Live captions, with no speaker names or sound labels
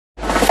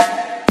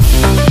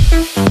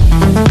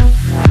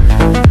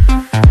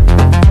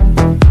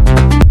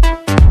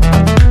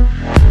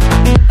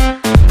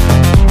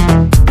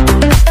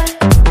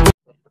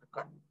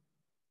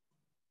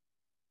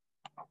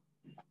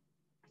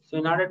So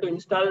in order to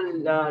install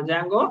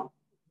Django,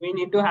 we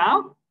need to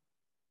have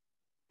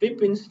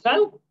pip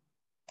install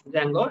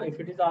Django. If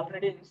it is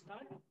already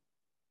installed,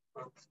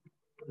 1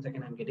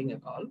 second, I'm getting a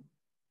call.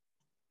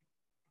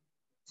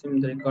 Sim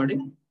the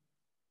recording.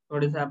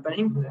 What is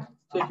happening?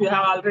 So if you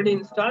have already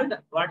installed,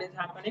 what is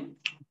happening?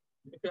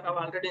 If you have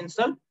already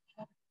installed,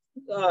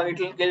 it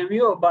will give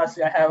you, boss,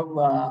 I have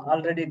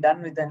already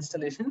done with the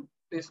installation.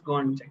 Please go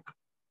and check.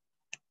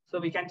 So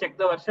we can check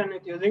the version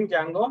with using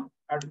Django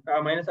at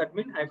minus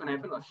admin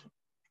 -- version.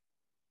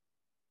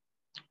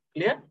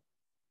 Clear?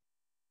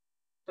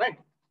 Right.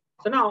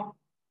 So now,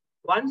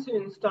 once you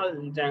install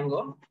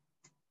Django,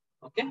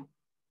 okay,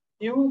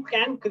 you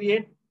can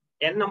create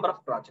n number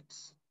of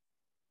projects.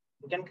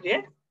 You can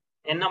create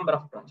n number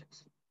of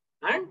projects,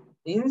 and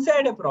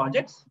inside a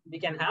projects we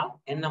can have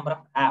n number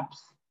of apps.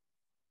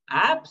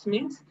 Apps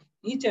means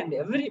each and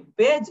every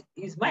page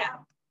is my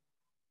app.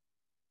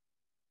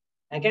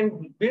 I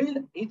can build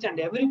each and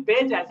every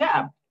page as an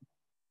app.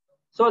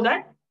 So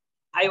that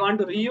I want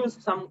to reuse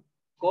some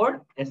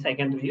code, yes, I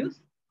can reuse,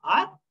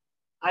 or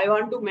I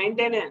want to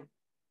maintain a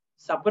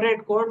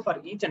separate code for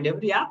each and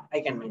every app,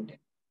 I can maintain.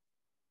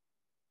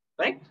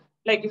 Right?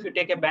 Like if you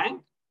take a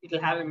bank, it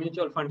will have a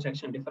mutual fund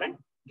section different.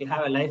 It will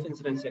have a life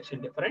insurance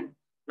section different.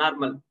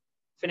 Normal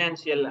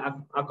financial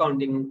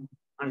accounting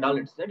and all,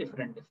 it's a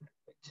different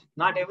page.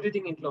 Not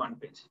everything into one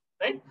page,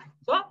 right?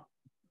 So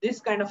this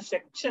kind of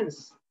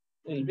sections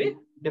will be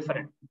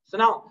different. So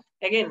now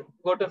again,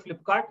 go to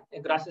Flipkart,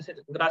 a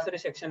grocery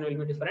section will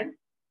be different.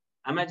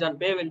 Amazon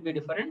Pay will be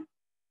different.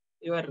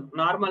 Your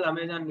normal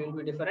Amazon will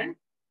be different,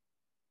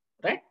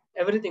 right?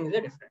 Everything is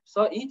different.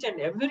 So each and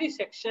every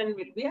section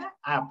will be an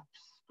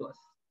apps to us.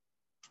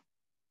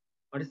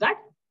 What is that?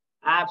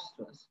 Apps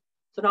to us.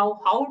 So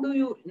now how do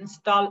you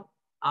install,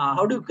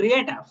 how do you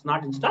create apps?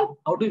 Not install,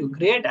 how do you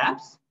create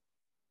apps?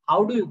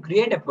 How do you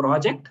create a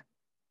project?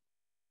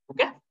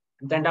 Okay,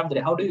 at the end of the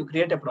day, how do you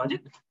create a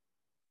project?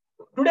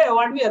 Today,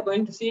 what we are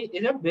going to see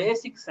is a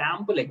basic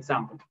sample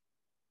example.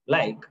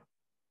 Like,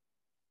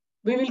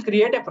 we will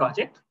create a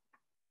project.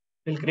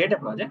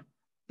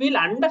 We'll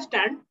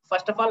understand,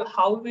 first of all,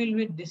 how will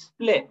we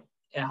display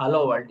a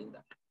hello world in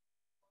that.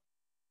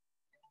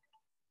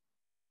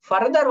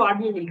 Further, what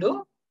we will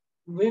do,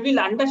 we will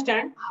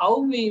understand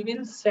how we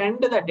will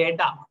send the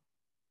data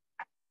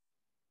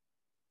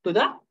to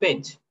the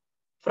page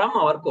from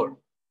our code.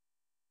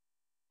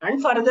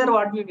 And further,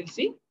 what we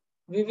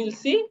will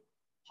see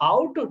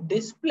how to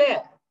display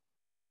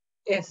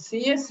a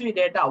CSV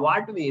data,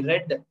 what we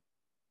read,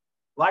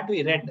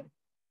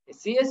 a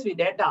CSV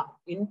data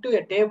into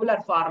a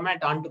tabular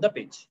format onto the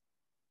page.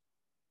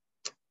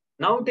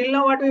 Now, till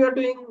now, what we were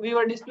doing, we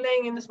were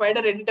displaying in the Spider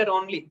editor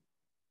only.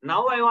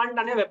 Now I want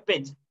on a web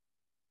page.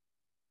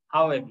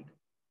 How I will do?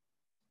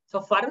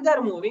 So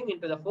further moving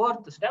into the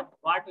fourth step,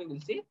 what we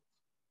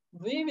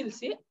will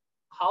see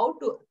how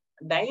to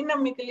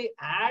dynamically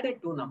add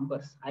two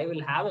numbers. I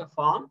will have a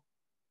form.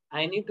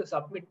 I need to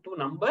submit two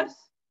numbers.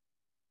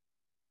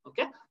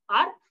 Okay.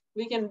 Or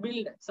we can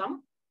build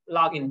some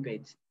login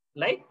page.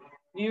 Like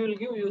we will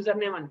give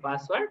username and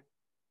password.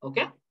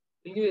 Okay.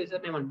 We'll give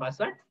username and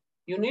password.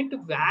 You need to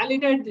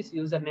validate this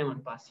username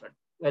and password,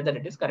 whether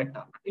it is correct or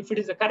not. If it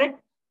is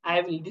correct,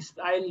 I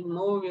will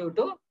move you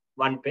to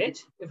one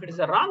page. If it is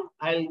wrong,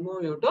 I will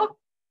move you to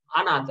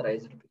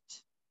unauthorized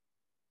page.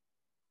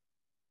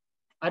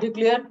 Are you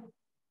clear?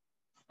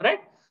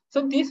 Right?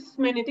 So these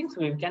many things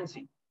we can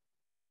see.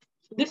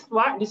 This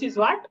is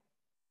what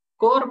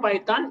core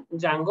Python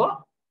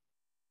Django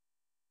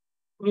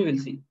we will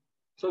see.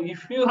 So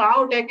if you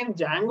have taken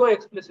Django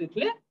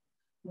explicitly,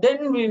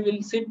 then we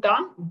will sit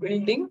on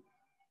building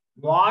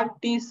how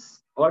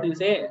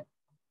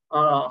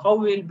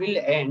we will build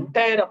an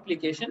entire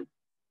application.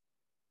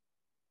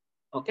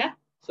 Okay.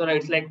 So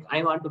it's like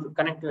I want to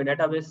connect to a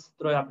database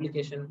through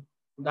application.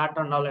 That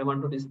and all I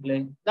want to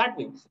display. That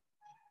means.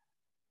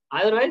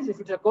 Otherwise, if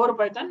it's a core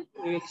Python,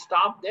 we will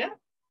stop there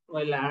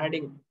while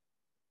adding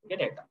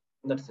data.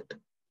 That's it.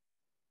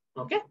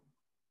 Okay.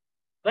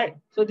 Right.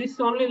 So this is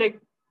only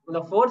like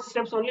the 4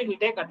 steps only will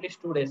take at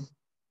least 2 days.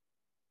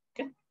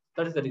 Okay.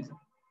 That is the reason.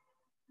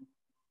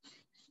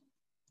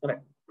 Right.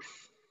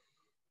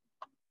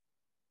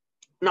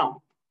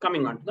 Now,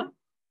 coming on to the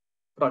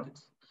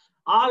projects.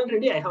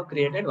 Already I have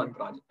created one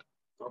project.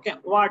 Okay.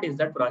 What is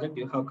that project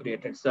you have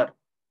created, sir?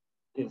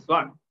 This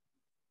one.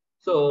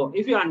 So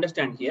if you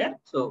understand here,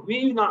 so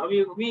we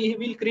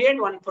will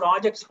create one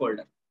projects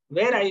folder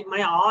where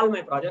all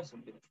my projects will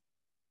be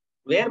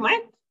there. Where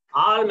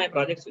all my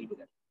projects will be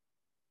there.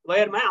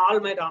 Where all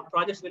my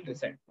projects will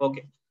reside.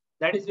 Okay.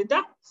 That is with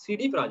the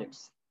CD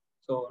projects.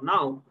 So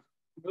now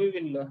we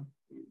will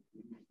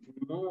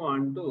move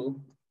on to,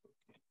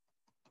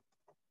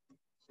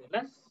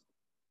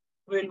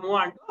 we'll move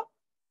on to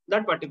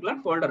that particular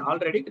folder,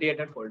 already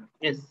created folder.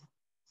 Yes,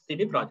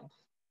 CD projects.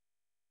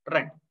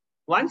 Right.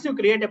 Once you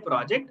create a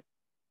project,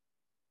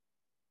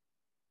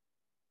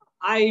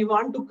 I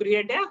want to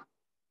create a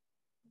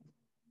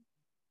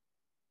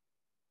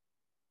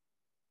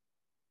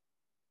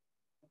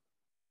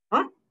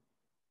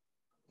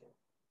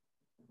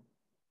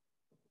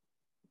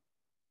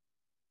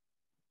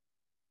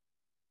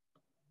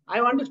I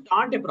want to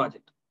start a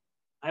project.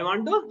 I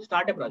want to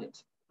start a project.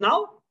 Now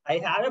I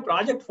have a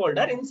project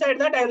folder. Inside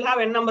that I will have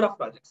n number of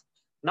projects.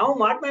 Now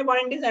what my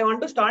point is, I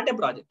want to start a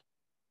project.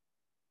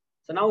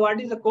 So now what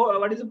is the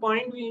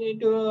point we need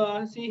to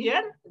see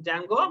here?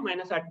 Django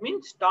minus admin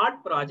start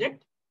project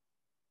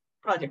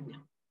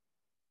name.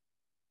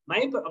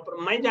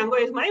 My Django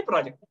is my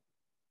project.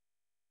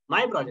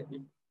 My project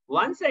name.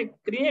 Once I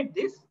create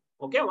this,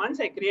 okay, once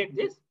I create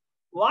this,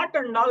 what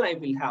and all I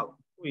will have,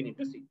 we need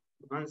to see.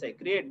 Once I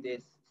create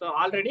this, so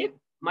already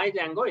my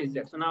Django is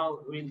there. So now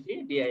we'll see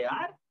dir.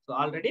 So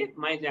already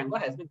my Django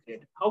has been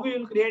created. How we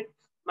will create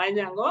my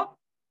Django?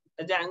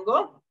 Django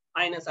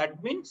minus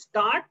admin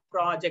start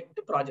project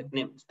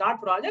name. Start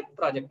project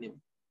name.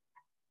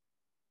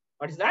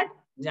 What is that?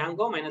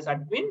 Django minus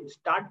admin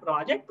start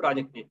project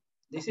name.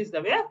 This is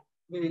the way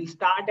we will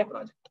start a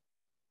project.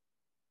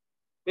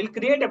 We'll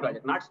create a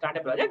project, not start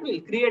a project.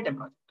 We'll create a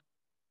project.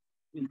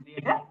 We'll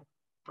create a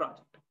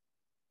project.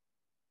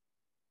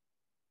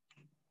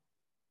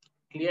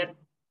 Clear?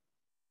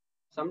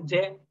 Some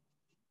J.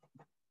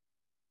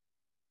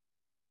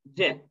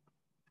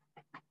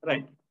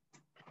 Right.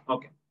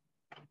 Okay.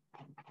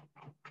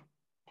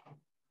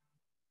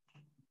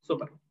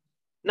 Super.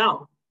 Now,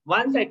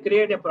 once I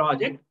create a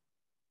project,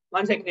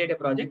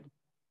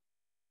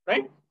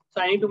 right? So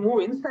I need to move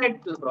inside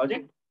to the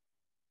project.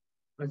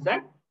 What's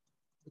that?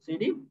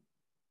 CD?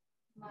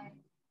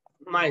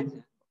 My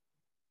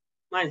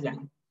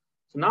Django.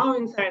 So now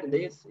inside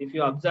this, if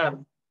you observe,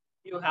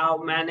 you have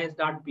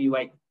manage.py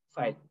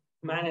file.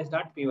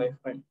 Manage.py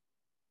file.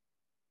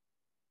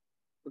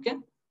 Okay.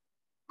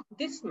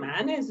 This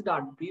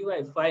manage.py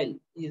file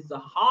is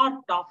the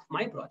heart of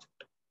my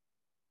project.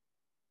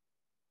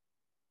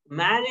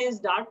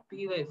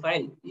 Manage.py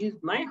file is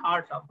my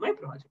heart of my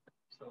project.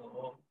 So,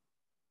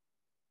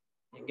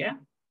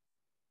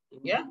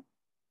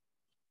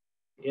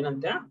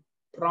 ಏನಂತೆ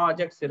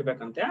projects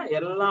ಇರ್ಬೇಕಂತೆ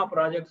ಎಲ್ಲಾ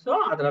projects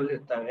ಅದರಲ್ಲಿ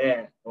ಇರ್ತವೆ.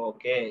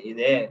 Okay,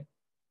 ಇದೆ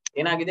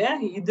ಏನಾಗಿದೆ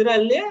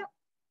ಇದರಲ್ಲಿ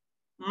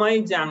ಮೈ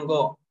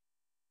Django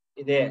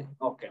ಇದೆ.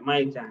 Okay, my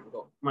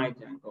Django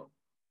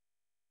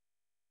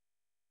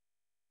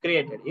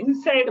created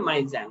inside my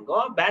Django.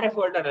 ಬೇರೆ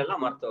folder ಎಲ್ಲ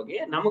ಮರ್ತೋಗಿ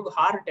ನಮಗ್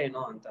ಹಾರ್ಟ್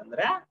ಏನು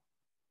ಅಂತಂದ್ರೆ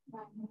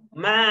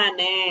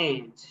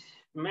manage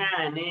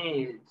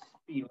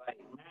py,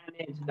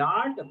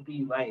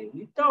 manage.py.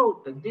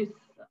 Without this,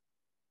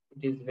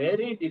 it is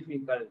very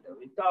difficult.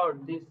 Without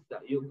this,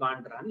 you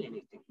can't run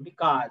anything,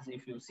 because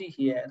if you see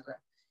here,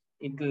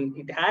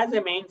 it has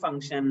a main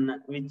function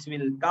which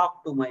will talk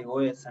to my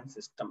OS and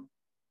system.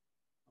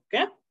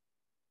 Okay,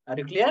 are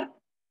you clear?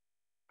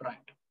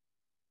 Right.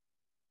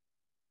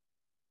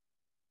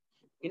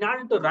 In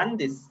order to run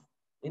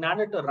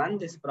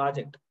this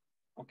project,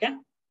 okay,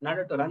 in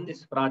order to run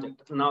this project,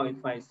 so now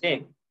if I say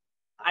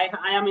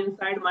I am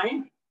inside my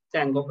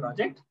Django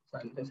project, so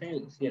I'll say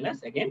CLS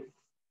again.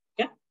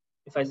 Okay,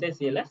 if I say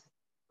CLS,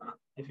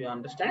 if you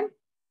understand.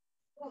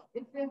 So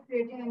if we are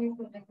creating any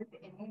project with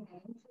any name,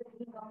 so it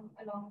will come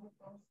along with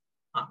those.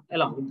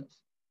 Along with those.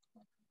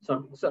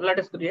 So let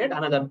us create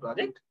another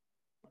project.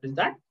 What is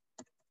that?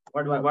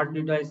 What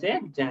did I say?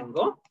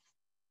 Django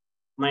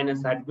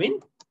minus admin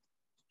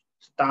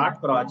start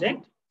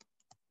project.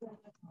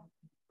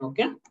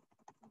 Okay.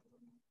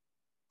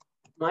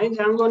 My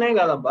Django ne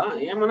kadabba,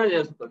 ఏమన్నా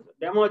చేసుకోవచ్చు.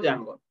 Demo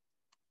Django.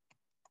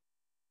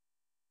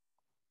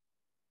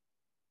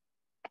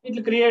 It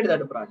will create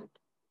that project.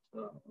 So,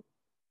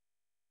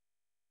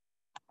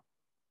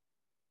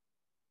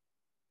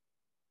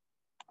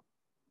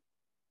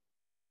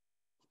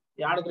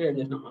 add create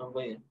చేసినాం మనం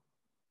పోయి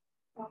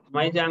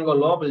my Django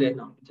లోపల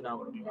చేసినాం ఇచ్చినా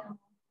కూడా.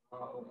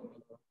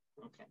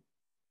 Okay,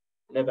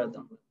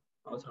 లేపేద్దాం,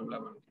 అవసరం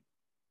లేదు మనకి.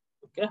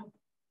 ఓకే,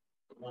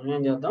 మనం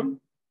ఏం చేద్దాం,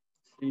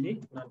 cd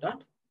dot.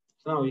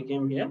 So now we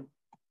came here,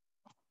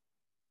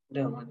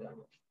 demo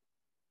Django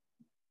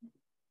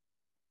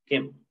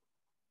came.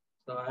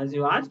 So as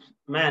you asked,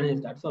 manage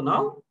that. So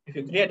now if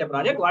you create a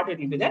project, what it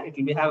will be there? It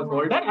will be have a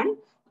folder and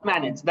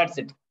manage. That's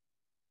it,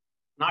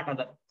 not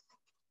other.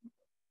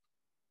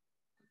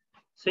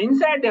 So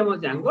inside demo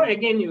Django,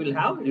 again you will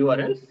have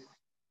URLs,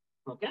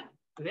 okay,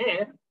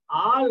 where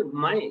all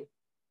my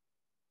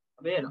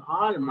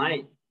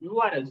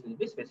URLs will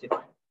be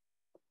specified.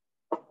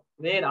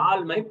 Where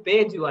all my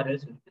page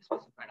URLs will be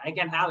specified. I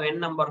can have n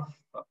number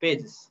of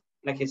pages,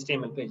 like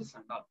HTML pages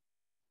and all.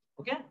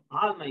 Okay,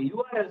 all my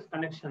URLs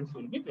connections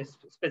will be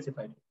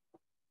specified.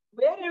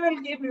 Where you will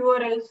give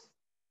URLs?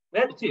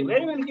 Where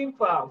you will give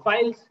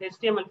files,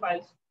 HTML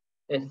files?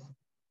 Yes,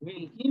 we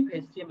will keep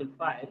HTML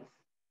files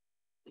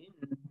in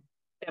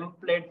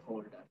template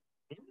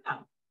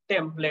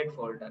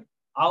folder.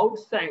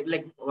 Outside,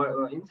 like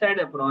inside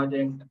a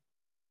project.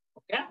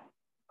 Okay,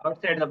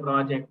 outside the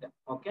project.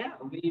 Okay,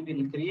 we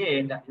will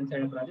create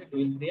inside a project. We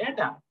will create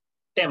a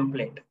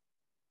template.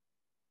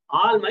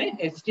 All my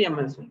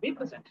HTMLs will be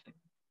presented.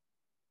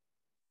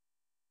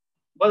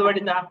 But what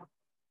is that?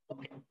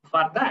 Okay,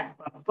 for that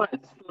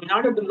purpose, in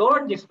order to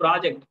load this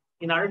project,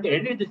 in order to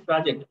edit this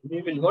project, we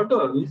will go to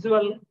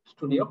Visual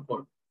Studio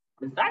Code.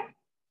 What is that?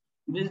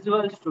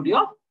 Visual Studio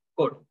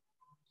Code.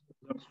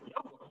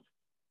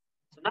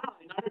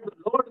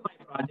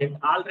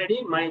 project.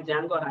 Already my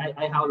Django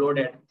I have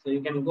loaded. So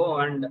you can go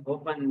and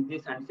open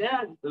this and say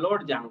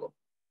load Django.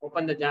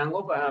 Open the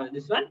Django,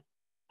 this one,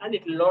 and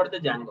it will load the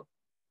Django.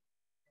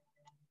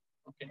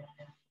 Okay.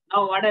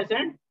 Now what I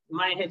said,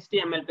 my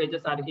HTML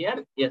pages are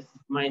here. Yes,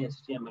 my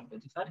HTML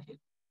pages are here.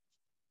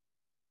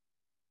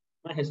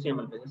 My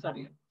HTML pages are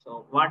here.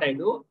 So what I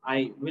do,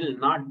 I will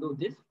not do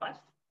this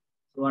first.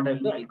 So what I will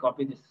do, I'll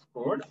copy this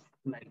code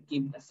and I'll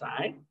keep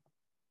aside.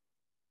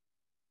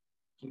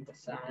 Keep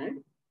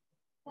aside.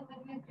 So when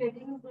we're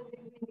creating a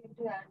project, we need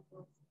to add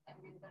those. I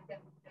mean, the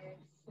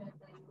templates, the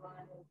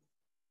URL.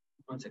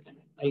 1 second.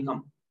 I'll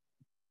come.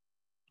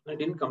 I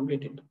didn't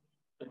complete it.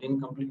 I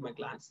didn't complete my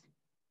class.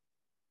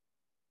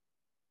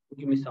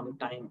 Give me some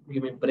time.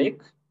 Give me a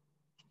break.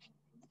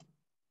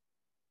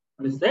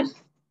 What is this?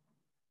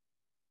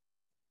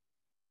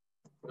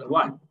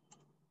 What?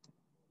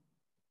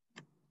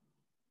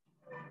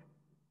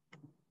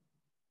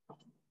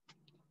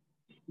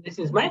 This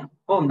is my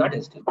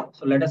home.html.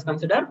 So let us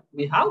consider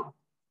we have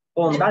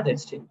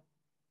home.html.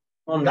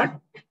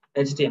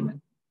 Home.html.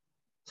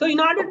 So in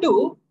order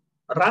to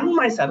run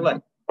my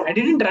server, I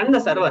didn't run the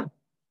server.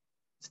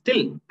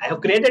 Still, I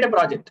have created a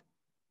project.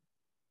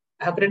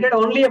 I have created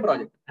only a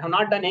project. I have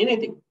not done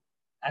anything.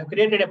 I have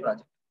created a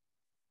project.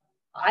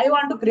 I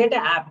want to create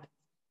an app.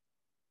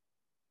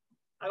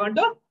 I want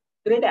to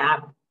create an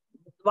app.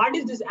 What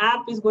is this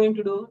app is going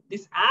to do?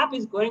 This app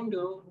is going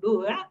to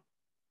do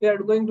we are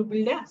going to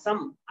build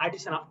some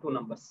addition of 2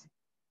 numbers.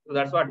 So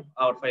that's what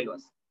our file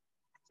was.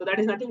 So that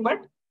is nothing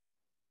but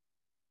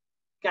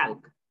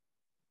calc.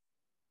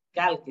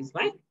 Calc is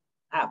my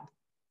app.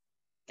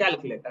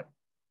 Calculator.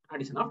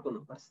 Addition of 2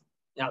 numbers.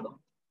 ಯಾವುದು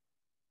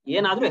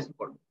ಏನಾದರೂ ಹೆಸರು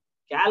ಕೊಡು.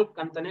 Calc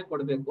ಅಂತಾನೆ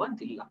ಕೊಡಬೇಕು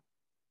ಅಂತಿಲ್ಲ.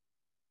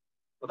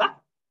 ಹೌದಾ?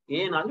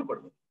 ಏನಾದರೂ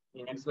ಕೊಡಬೇಕು.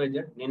 ನೀನು XYZ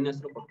ನಿನ್ನ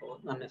ಹೆಸರು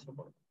ಕೊಡಬಹುದು, ನನ್ನ ಹೆಸರು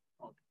ಕೊಡಬಹುದು.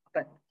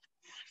 ಓಕೆ.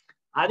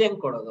 ಅದು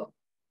ಹೆಂಗೆ ಕೊಡೋದು?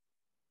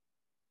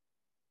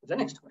 The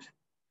next question.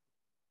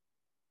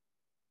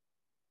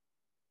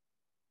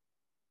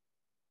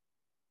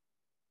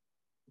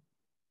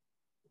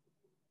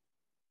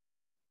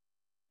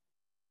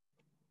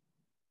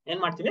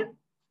 ಏನ್ ಮಾಡ್ತೀವಿ?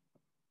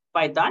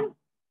 Python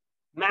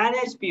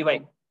manage py.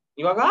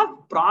 ಇವಾಗ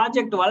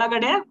ಪ್ರಾಜೆಕ್ಟ್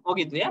ಒಳಗಡೆ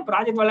ಹೋಗಿದ್ವಿ.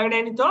 ಪ್ರಾಜೆಕ್ಟ್ ಒಳಗಡೆ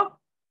ಏನಿತ್ತು?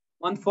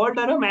 ಒಂದು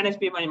ಫೋಲ್ಡರ್ ಮ್ಯಾನೇಜ್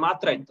py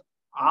ಮಾತ್ರ ಇತ್ತು.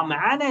 ಆ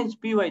ಮ್ಯಾನೇಜ್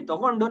py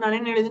ತಗೊಂಡು ನಾನು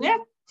ಏನ್ ಹೇಳಿದೀನಿ?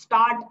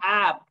 Start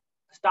app.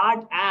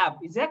 Start app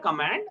is A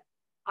command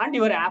and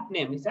your app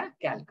name is A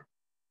Calc.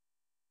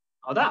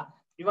 ಹೌದಾ?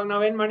 ಇವಾಗ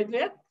ನಾವೇನ್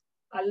ಮಾಡಿದ್ವಿ?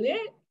 ಅಲ್ಲಿ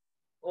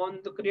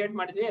ಒಂದು ಕ್ರಿಯೇಟ್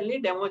ಮಾಡಿದ್ವಿ. ಅಲ್ಲಿ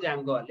ಡೆಮೋ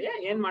ಜಾಂಗೋ ಅಲ್ಲಿ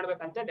ಏನ್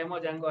ಮಾಡ್ಬೇಕಂತೆ? ಡೆಮೋ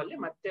ಜಾಂಗೋ ಅಲ್ಲಿ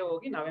ಮತ್ತೆ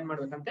ಹೋಗಿ ನಾವೇನ್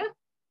ಮಾಡ್ಬೇಕಂತೆ?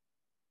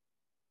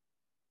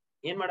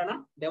 ಏನ್ ಮಾಡೋಣ?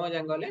 ಡೆಮೋ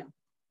ಜಾಂಗೋ ಅಲ್ಲಿ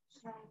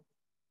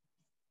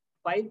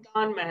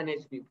Python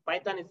manage py.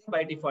 Python is by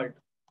default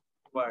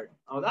word.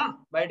 ಹೌದಾ?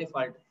 By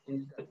default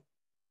install.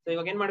 So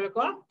ಇವಾಗ ಏನ್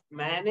ಮಾಡ್ಬೇಕು?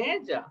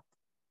 manage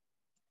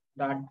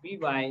 .py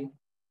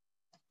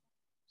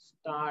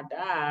start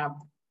app.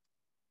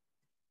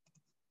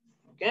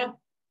 Okay,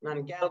 ನಾನು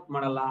ಕ್ಯಾಲ್ಕ್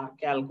ಮಾಡಲ್ಲ,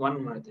 ಕ್ಯಾಲ್ಕ್ 1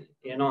 ಮಾಡ್ತೀನಿ,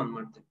 ಏನೋ ಒಂದು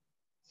ಮಾಡ್ತೀನಿ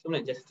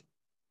ಸುಮ್ಮನೆ just.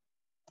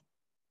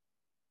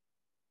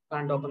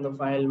 can't open the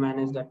file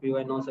manage.py,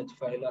 no such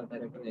file or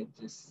directory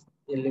exists.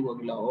 ಎಲ್ಲಿಗೆ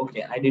ಹೋಗಿಲ್ಲ.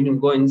 Okay, I didn't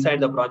go inside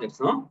the projects,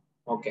 no?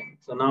 Okay,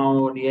 so now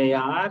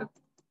dir,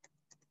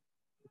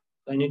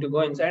 so I need to go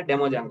inside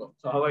demo Django.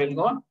 So how I will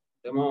go?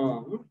 Demo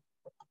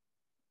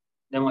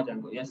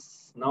Django. Yes,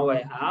 now I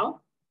have.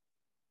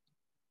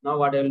 Now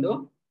what I will do?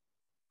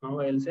 Now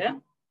I will say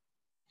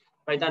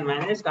Python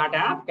manage start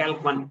app calc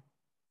 1.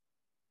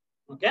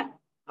 Okay,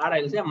 or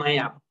I will say my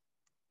app.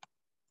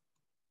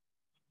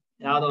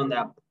 ಯಾವುದು ಒಂದು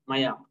app,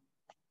 my app.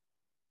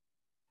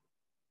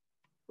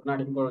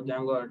 not import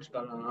Django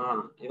install.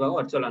 ಇವಾಗ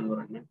virtual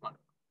environment ಮಾಡಿ.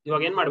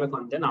 ಇವಾಗ ಏನ್ ಮಾಡಬೇಕು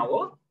ಅಂತ ನಾವು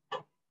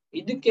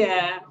ಇದಕ್ಕೆ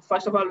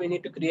first of all we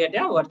need to create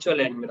a virtual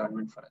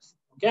environment for us.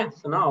 Okay,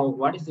 so now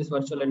what is this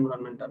virtual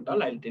environment and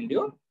all I'll tell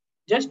you.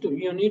 Just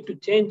you need to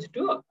change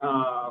to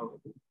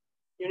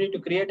you need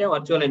to create a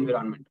virtual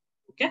environment.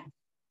 Okay,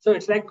 so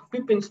it's like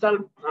pip install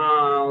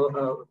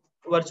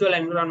virtual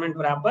environment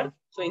wrapper.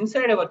 So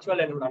inside a virtual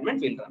environment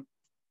will run.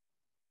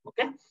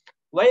 Okay,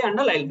 why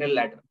and all I'll tell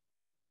later.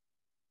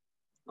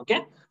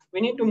 Okay, we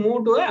need to move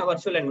to a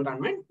virtual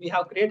environment. We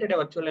have created a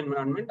virtual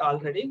environment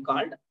already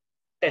called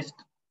test.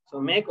 So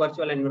make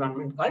virtual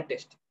environment called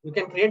test. You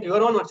can create your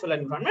own virtual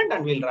environment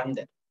and we'll run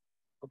there.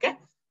 Okay,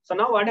 so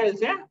now what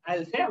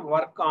I'll say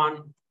work on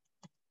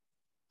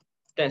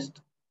test.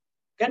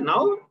 Okay,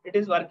 now it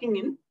is working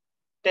in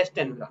test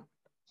environment.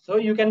 So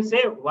you can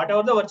say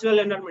whatever the virtual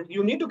environment,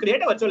 you need to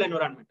create a virtual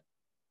environment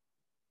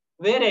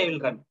where I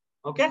will run.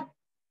 Okay,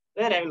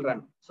 where I will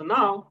run. So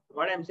now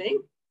what I'm saying,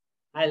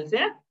 I'll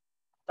say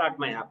start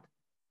my app.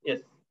 Yes,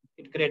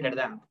 it created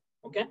the app.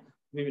 Okay,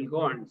 we will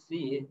go and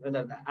see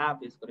whether the app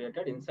is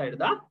created inside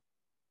the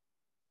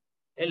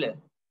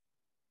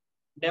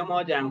demo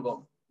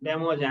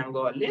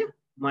Django alli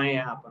my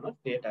app ಅನ್ನೋದು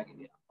create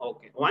ಆಗಿದೆಯಾ.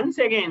 Okay, once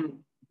again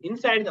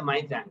inside the my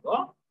Django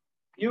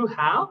you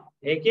have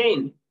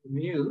again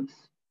views.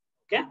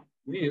 Okay,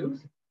 views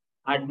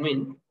admin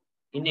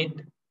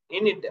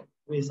init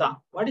visa.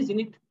 What is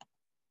init?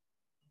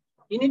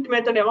 Init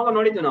method ಯಾವಾಗ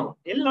ನೋಡಿದ್ವಿ ನಾವು?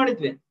 ಎಲ್ಲಿ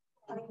ನೋಡಿದ್ವಿ?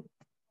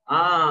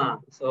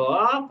 So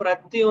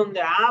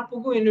ಪ್ರತಿಯೊಂದು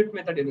ಆಪ್ಗೂ unit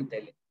method ಇರುತ್ತೆ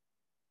ಇಲ್ಲಿ.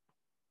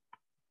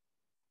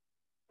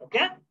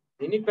 ಓಕೆ,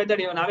 ಯೂನಿಟ್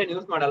ಮೆಥಡ್ ನಾವೇನು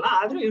ಯೂಸ್ ಮಾಡಲ್ಲ,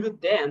 ಆದ್ರೂ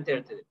ಇರುತ್ತೆ ಅಂತ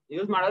ಹೇಳ್ತೀವಿ.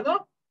 ಯೂಸ್ ಮಾಡೋದು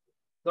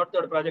ದೊಡ್ಡ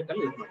ದೊಡ್ಡ ಪ್ರಾಜೆಕ್ಟ್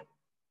ಅಲ್ಲಿ ಯೂಸ್ ಮಾಡಿ.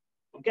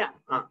 ಓಕೆ,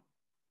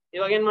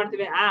 ಇವಾಗ ಏನ್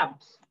ಮಾಡ್ತೀವಿ?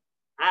 ಆಪ್ಸ್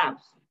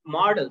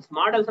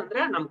ಮಾಡಲ್ಸ್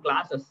ಅಂದ್ರೆ ನಮ್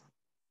ಕ್ಲಾಸಸ್.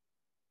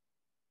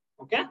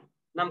 ಓಕೆ,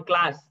 ನಮ್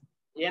ಕ್ಲಾಸ್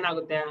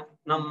ಏನಾಗುತ್ತೆ?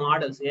 ನಮ್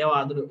ಮಾಡಲ್ಸ್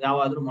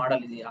ಯಾವಾದ್ರೂ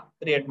ಮಾಡಲ್ ಇದೆಯಾ?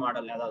 ಕ್ರಿಯೇಟ್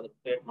ಮಾಡಲ್ ಯಾವ್ದಾದ್ರು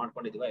ಕ್ರಿಯೇಟ್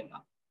ಮಾಡ್ಕೊಂಡಿದೀವಾ? ಇಲ್ಲ.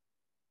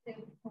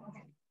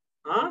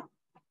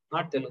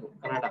 Not Telugu,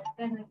 Kannada.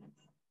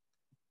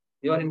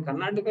 You are in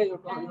Karnataka, you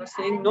are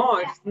saying no,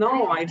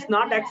 it's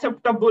not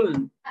acceptable.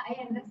 I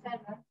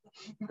understand.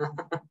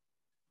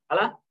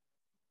 Ala?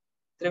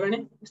 Triveni,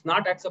 it's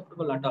not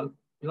acceptable at all.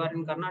 You are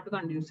in Karnataka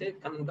and you say,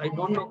 I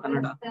don't know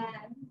Kannada.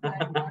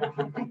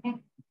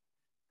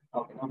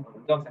 Okay, no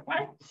problem. Jokes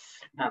apart.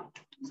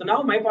 So now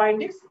my point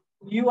is,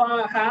 you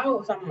have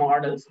some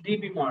models,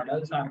 DB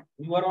models, or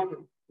your own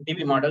DB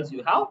models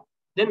you have,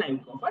 then I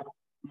will go for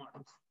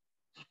models.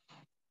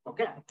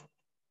 Okay.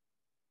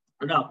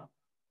 Now,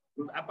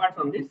 apart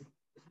from this,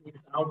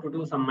 how to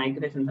do some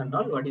migrations and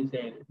all, what is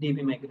a DB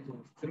migration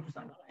scripts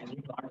and all, I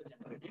need to auto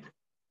generate it.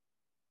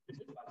 This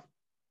is one.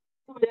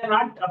 So we are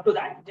not up to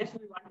that, just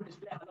we want to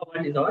display hello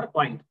world is our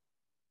point.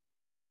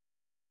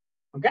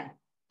 Okay,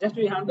 just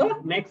we have to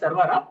make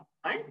server up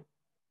and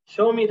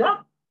show me the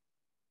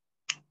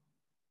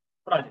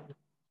project.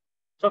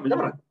 Show me the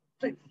project.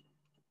 Right.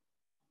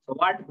 So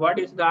what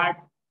is that?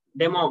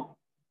 Demo.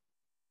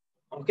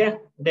 Okay,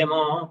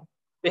 demo.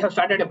 We have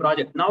started a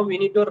project. Now we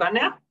need to run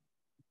a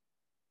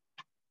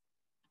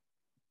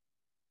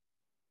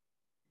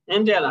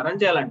ఏం చేయాలా? Run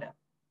చేయాలంటే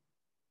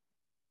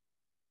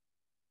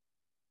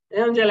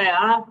ఏం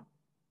చేయాలయా?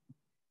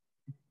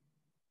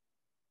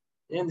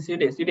 ఏంది?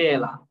 CD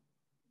వేయాలా?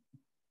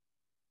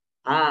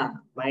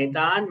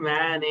 Python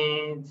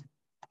manage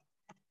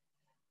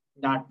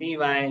 .py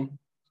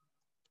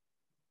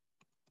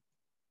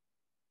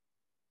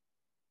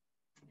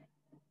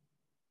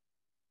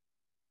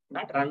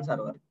 .run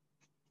server.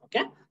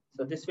 Okay,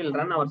 so this will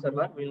run our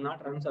server. Will not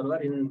run server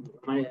in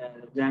my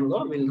Django.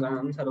 Will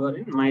run server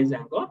in my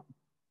Django.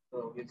 So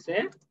we'll say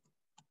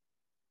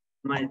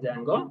my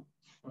Django.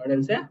 What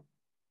will say?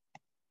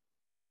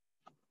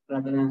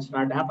 Rather than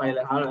start app, I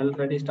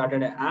already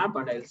started an app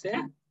and I'll say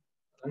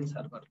run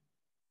server.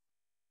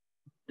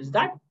 Is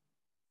that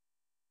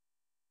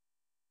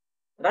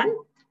run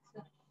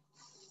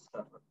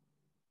server?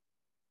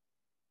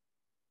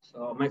 So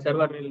my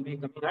server will be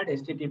coming at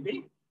HTTP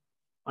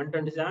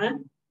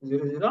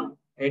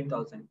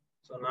 127.0.0.8000.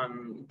 So ನಾನು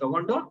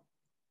ತಗೊಂಡು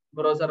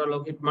browser ಅಲ್ಲಿ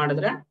ಹೋಗಿ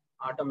ಮಾಡಿದ್ರೆ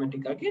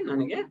automatic ಆಗಿ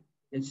ನನಗೆ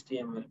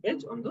HTML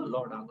page ಒಂದು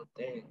load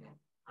ಆಗುತ್ತೆ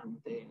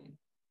ಅಂತೆ.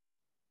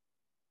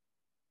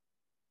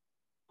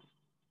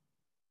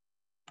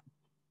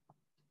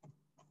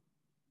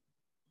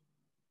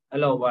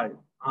 Hello world.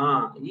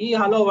 ಈ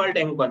ಹಲೋ ವರ್ಲ್ಡ್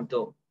ಹೆಂಗ್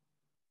ಬಂತು?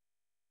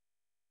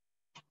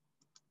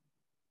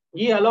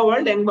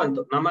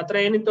 ನಮ್ಮ ಹತ್ರ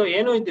ಏನಿತ್ತು?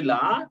 ಏನೂ ಇದ್ದಿಲ್ಲ.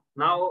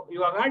 ನಾವು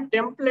ಇವಾಗ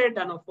ಟೆಂಪ್ಲೇಟ್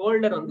ಅನ್ನೋ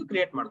ಫೋಲ್ಡರ್ ಒಂದು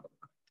ಕ್ರಿಯೇಟ್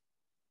ಮಾಡ್ಕೋಬೇಕು.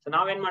 ಸೊ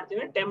ನಾವೇನ್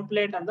ಮಾಡ್ತೀವಿ?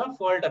 ಟೆಂಪ್ಲೇಟ್ ಅಂತ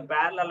ಫೋಲ್ಡರ್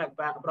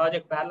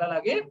ಪ್ರಾಜೆಕ್ಟ್ ಪ್ಯಾರಲಲ್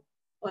ಆಗಿ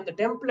ಒಂದು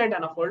ಟೆಂಪ್ಲೇಟ್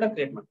ಅನ್ನೋ ಫೋಲ್ಡರ್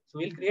ಕ್ರಿಯೇಟ್ ಮಾಡ್ತೀವಿ. So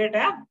will create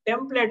A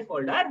template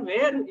folder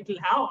where it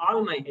will have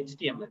all my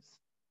HTMLs.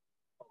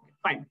 Okay,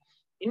 fine.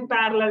 In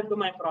parallel to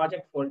my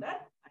project folder,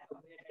 I have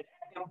created a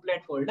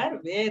template folder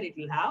where it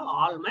will have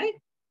all my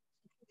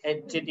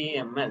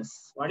HTMLs.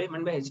 What do you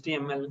mean by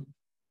HTML?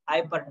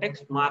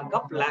 Hypertext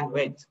Markup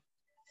Language.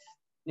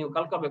 ನೀವು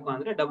ಕಲ್ಕೋಬೇಕು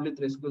ಅಂದ್ರೆ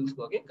W3 schools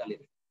ಹೋಗಿ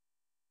ಕಲೀರಿ.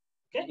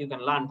 Okay, you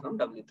can learn from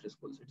W3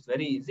 schools. It's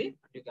very easy.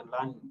 You can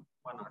learn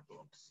 1 or 2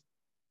 words.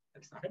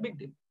 It's not a big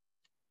deal.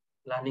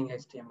 Learning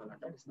HTML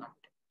and that is not.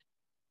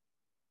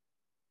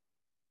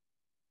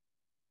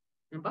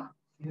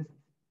 Yes.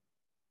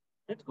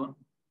 Let's go.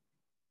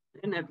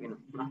 In happy,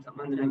 not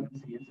someone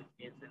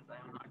CSS. I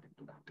am not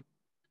into that.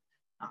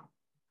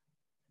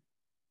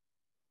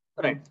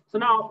 Right. So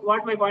now,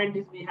 what my point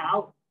is, we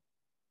have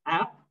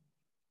app,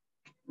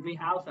 we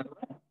have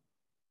server.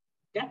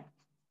 Okay.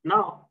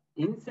 Now,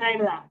 inside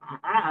the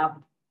app,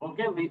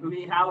 okay, we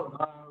have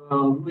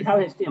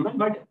HTML,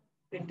 but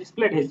it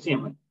displayed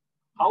HTML.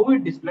 How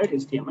it displayed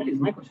HTML is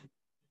my question.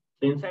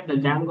 So inside the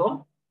Django,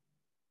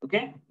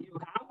 okay, you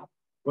have,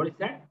 what is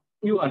that?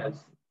 URLs.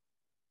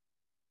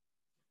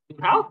 You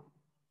have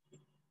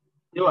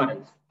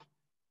URLs.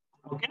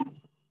 Okay.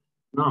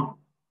 Now,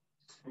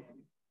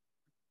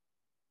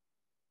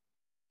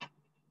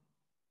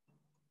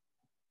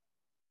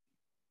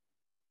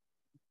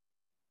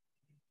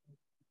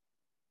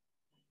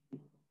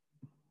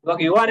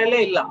 okay, URL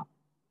illa.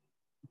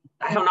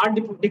 I have not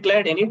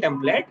declared any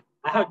template.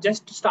 I have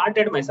just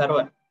started my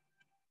server.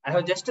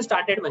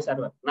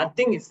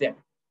 Nothing is there.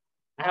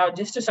 I have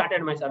just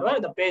started my server.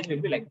 The page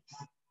will be like this.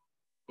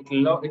 It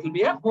will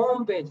be a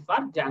home page for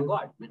Django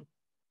admin.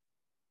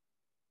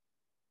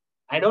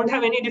 I don't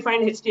have any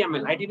defined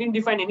HTML. I didn't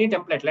define any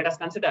template. Let us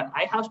consider.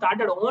 I have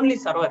started only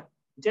server.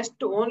 Just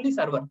only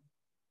server.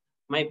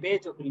 My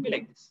page will be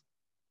like this.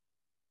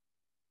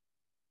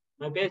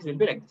 My page will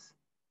be like this.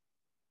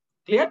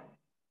 Clear?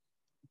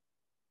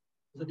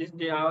 So this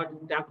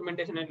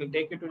documentation, I will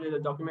take you to the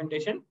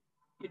documentation.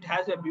 It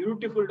has a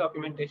beautiful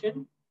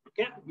documentation.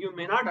 Okay, you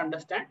may not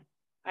understand.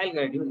 I'll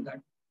guide you in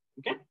that.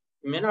 Okay,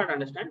 you may not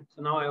understand.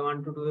 So now I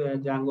want to do a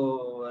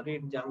Django,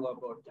 read Django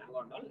about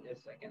Django and all.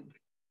 Yes, I can read.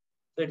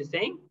 So it is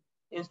saying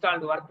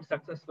installed work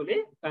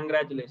successfully.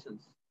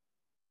 Congratulations.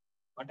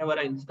 Whatever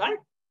I installed.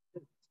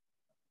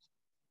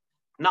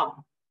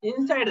 Now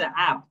inside the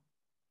app,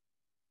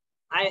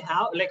 I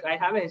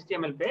have a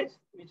HTML page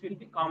which will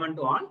be common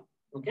to all.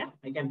 Okay,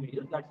 I can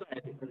reuse. That's why I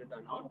written it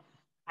out.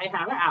 I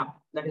have an app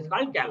that is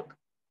called Calc.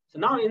 So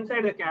now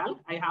inside the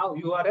Calc, I have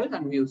URLs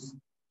and views.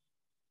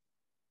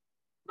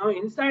 Now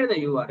inside the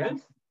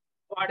URLs,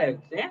 what I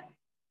will say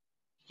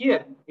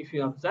here, if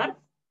you observe,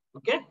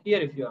 okay, here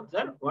if you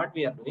observe what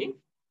we are doing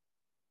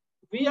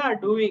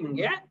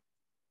a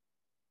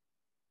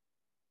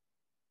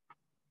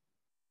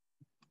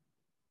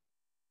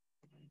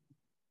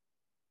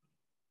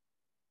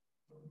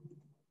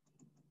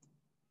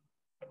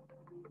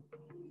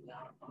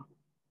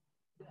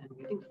I'm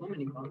getting so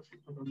many calls.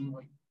 I don't know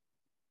why.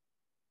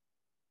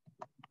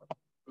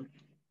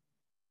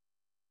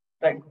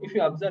 Right. If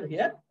you observe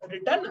here,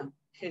 return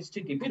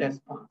HTTP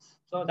response.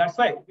 So that's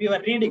why we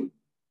were reading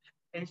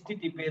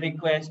HTTP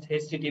request,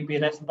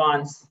 HTTP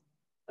response,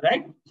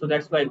 right? So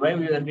that's why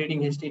we were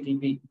reading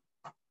HTTP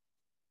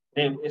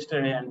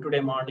yesterday and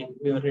today morning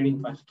we were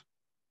reading first,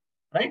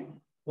 right?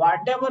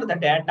 Whatever the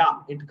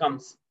data it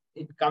comes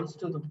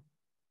to the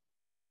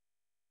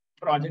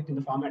project in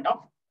the format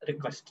of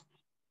request.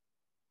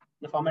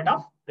 The format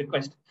of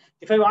request.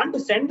 If I want to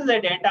send the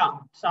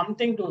data,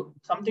 something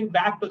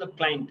back to the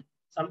client,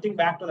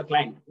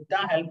 with the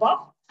help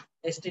of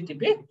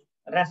HTTP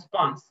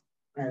response,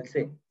 I'll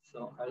say.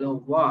 So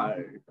hello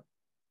world.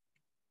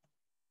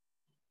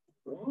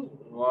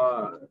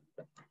 World.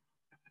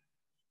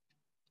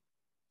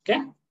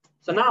 Okay.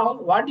 So now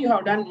what you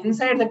have done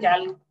inside the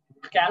calc,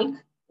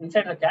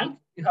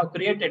 you have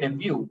created a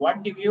view.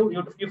 What the view?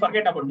 You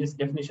forget about this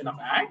definition of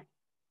add.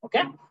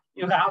 Okay.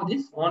 You have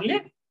this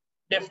only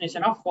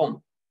definition of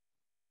home.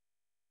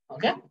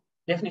 Okay.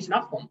 Definition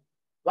of home.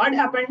 What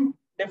happened?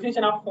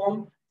 Definition of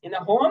home. In the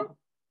home,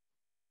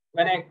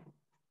 when I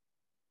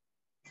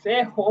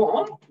say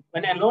home,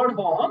 when I load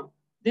home,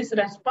 this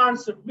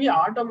response should be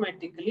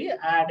automatically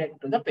added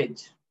to the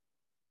page.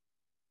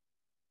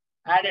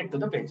 Added to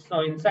the page.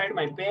 So inside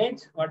my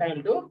page, what I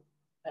will do,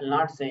 I'll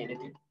not say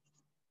anything.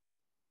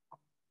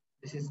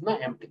 This is my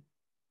empty.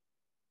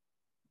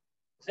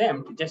 Say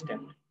empty, just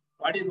empty.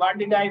 What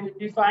did I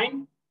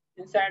define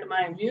inside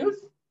my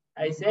views?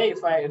 I say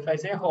if I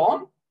say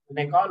home,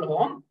 when I call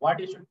home, what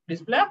you should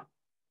display?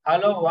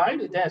 Hello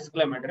world with the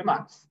exclamatory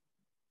marks.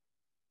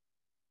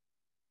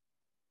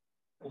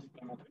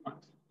 Exclamatory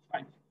marks.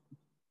 Fine.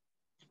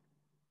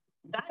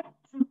 That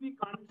should be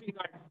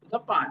configured to the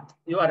path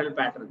URL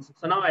patterns.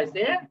 So now I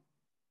say,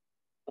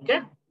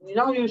 okay,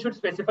 now you should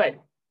specify.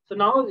 So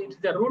now it's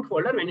the root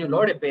folder. When you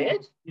load a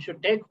page, you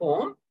should take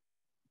home,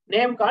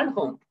 name called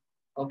home.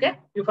 Okay,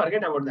 you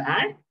forget about the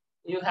add.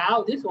 You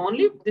have this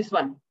only this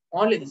one,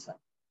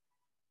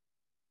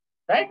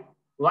 right?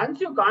 Once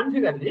you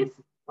configure this,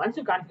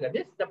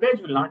 the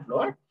page will not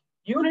load.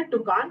 You need to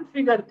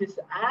configure this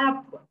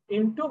app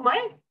into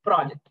my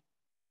project.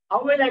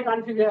 How will I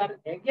configure?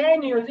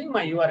 Again, using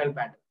my URL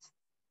patterns.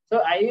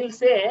 So I will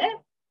say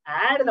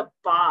add the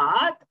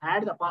path.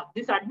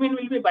 This admin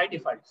will be by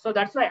default. So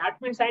that's why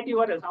admin site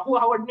URLs. How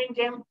admin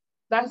came?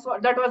 That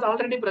was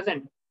already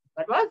present.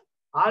 That's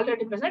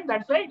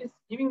why it is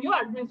giving you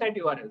admin site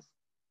URLs.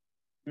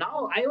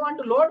 Now I want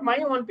to load my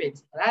own page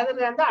rather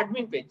than the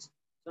admin page.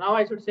 So now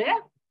I should say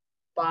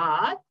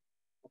path.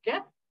 Okay,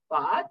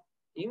 path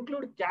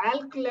include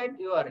calculate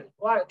URL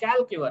or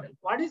calc URL.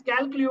 What is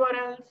calc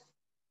URLs?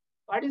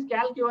 What is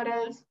calc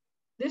URLs?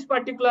 This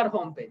particular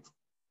home page.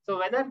 So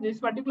whether this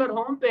particular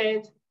home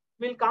page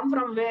will come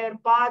from where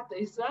path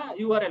is a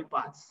URL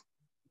path.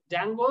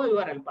 Django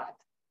URL path.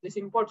 This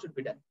import should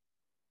be done.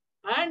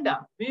 And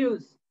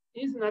views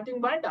is nothing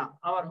but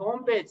our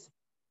home page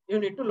you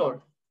need to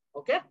load.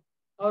 Okay.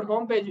 Our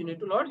home page you need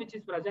to load, which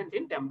is present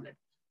in template.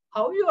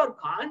 How you are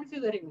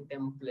configuring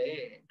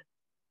template?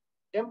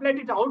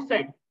 Template is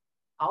outside.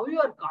 How you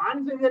are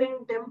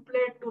configuring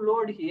template to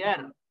load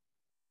here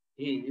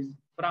is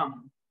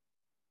from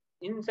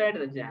inside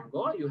the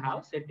Django, you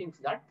have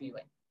settings.py.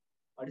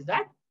 What is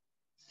that?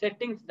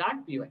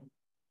 Settings.py.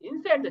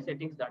 Inside the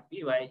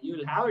settings.py, you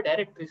will have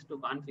directories to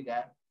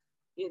configure.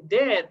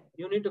 There,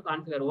 you need to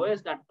configure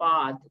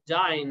os.path,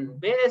 join,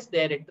 base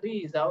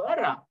directory is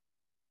our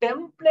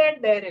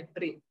template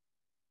directory.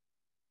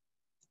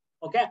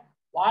 Okay.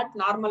 What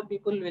normal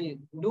people will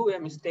do a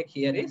mistake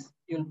here is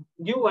you'll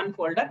give one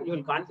folder, you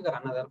will configure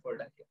another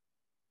folder here.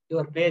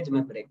 Your page may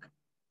break.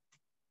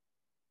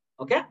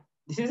 Okay.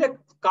 This is a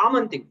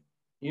common thing.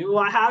 You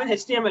have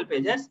HTML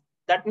pages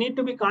that need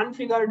to be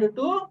configured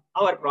to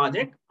our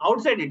project.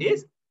 Outside it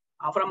is.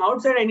 From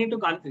outside, I need to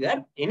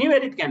configure.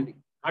 Anywhere it can be.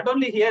 Not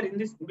only here in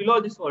this below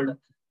this folder.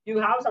 You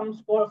have some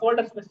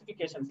folder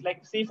specifications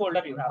like C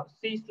folder you have.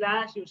 C/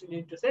 you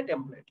need to say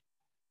template.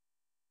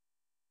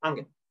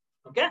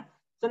 Okay.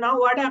 So now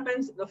what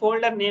happens? The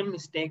folder name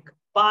mistake,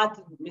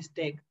 path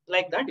mistake,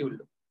 like that you will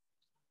do.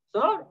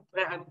 So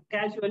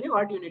casually,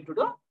 what you need to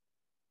do?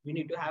 We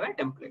need to have a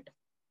template.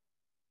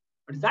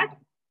 What is that?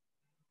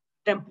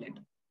 Template.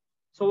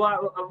 So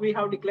we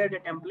have declared a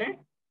template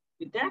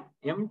with a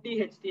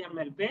empty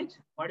HTML page.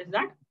 What is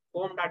that?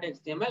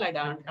 Home.html. I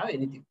don't have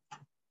anything.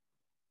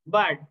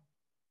 But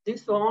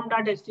this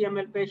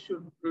home.html page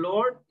should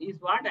load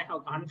is what I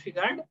have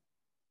configured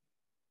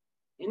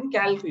in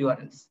calc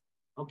URLs.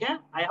 Okay,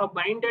 I have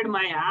binded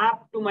my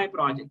app to my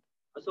project.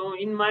 So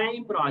in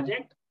my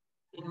project,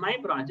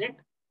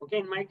 okay,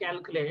 in my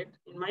calculate,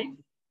 in my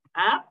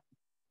app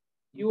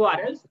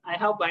URLs, I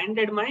have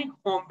binded my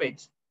home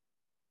page.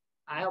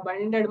 I have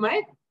binded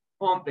my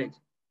home page.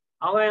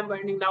 How I am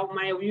binding now?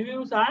 My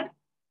views are,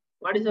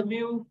 what is a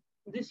view?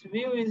 This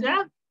view is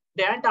a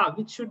data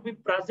which should be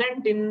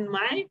present in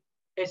my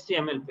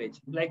HTML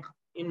page. Like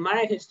in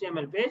my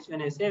HTML page,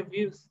 when I say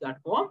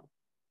views.home,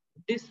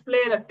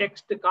 display the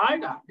text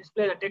called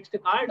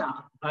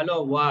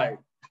hello world.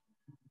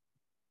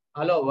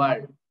 Hello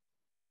world.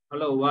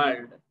 Hello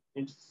world.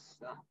 It's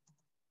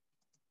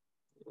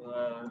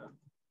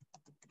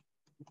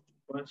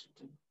first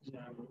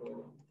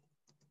Django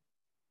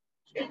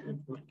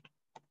statement.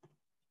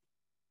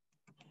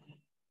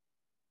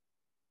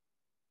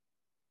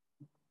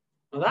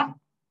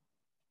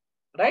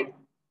 Right?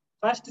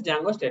 First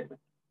Django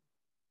statement.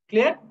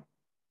 Clear?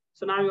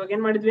 So now you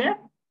again ಮಾಡಿದ್ವಿ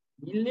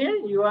ಇಲ್ಲಿ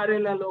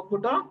URL ಅಲ್ಲಿ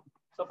ಹೋಗ್ಬಿಟ್ಟು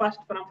so first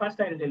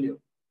I will tell you.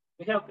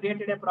 We have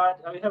created a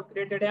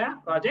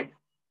project.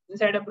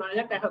 Inside a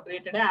project I have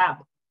created an app.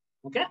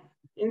 Okay?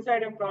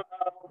 Inside a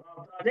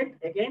project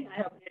again I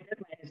have created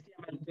my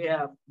HTML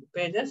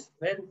pages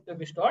where to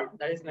be stored.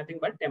 That is nothing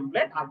but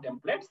template or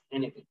templates,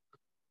 anything.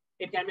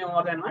 It can be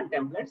more than one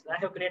templates. I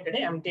have created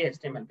an empty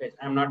HTML page.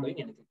 I am not doing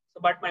anything. So,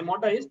 but my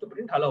motto is to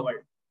print hello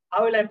world. How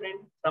will I print?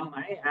 From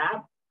my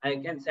app, I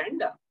can send.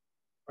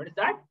 What is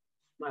that?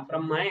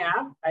 From my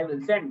app, I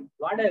will send.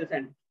 What I will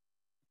send?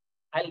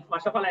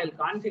 First of all, I will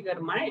configure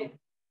my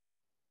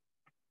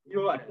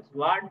URLs.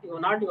 What?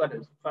 Not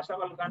URLs. First of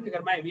all,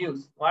 configure my views.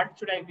 What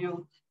should I view?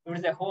 It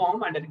is a home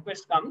and a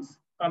request comes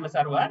from a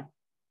server.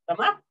 From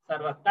a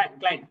server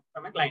client.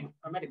 From a client.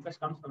 From a request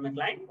comes from a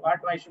client. What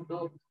I should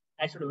do?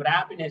 I should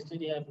wrap in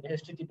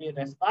HTTP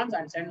response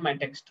and send my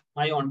text,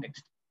 my own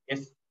text.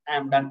 Yes, I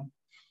am done.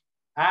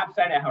 App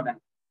side I have done.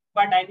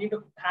 But I need to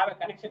have a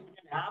connection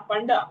between app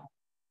and the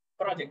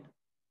project.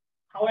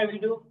 How I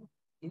will do?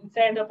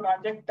 Inside the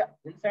project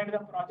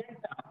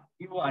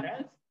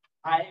URLs,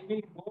 I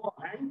will go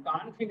and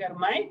configure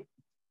my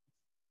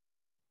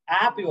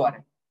app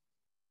URL.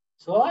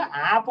 So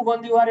app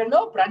ಗೊಂದು URL,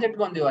 project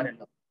ಗೊಂದು URL.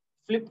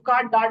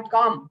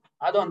 Flipkart.com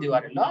ಅದೊಂದು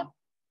URL.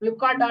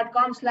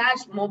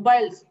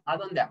 Flipkart.com/mobiles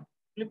ಅದೊಂದು.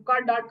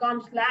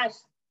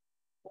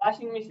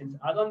 Flipkart.com/washing machines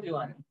ಅದೊಂದು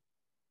URL.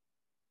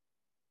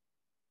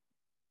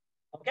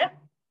 Okay?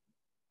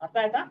 ಅರ್ಥ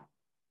ಆಯ್ತಾ?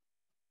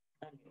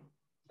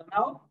 So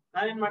now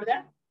ನಾನೇನ್ ಮಾಡಿದೆ?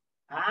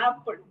 App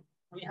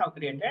we have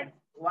created.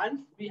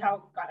 Once we have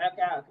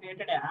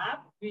created an app,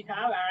 we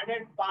have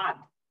added path.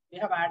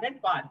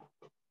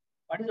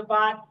 What is the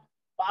path?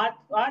 Path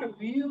for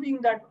viewing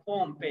that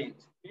home page.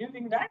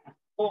 Viewing that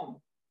home.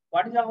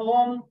 What is the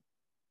home?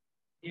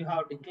 You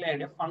have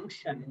declared a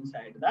function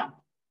inside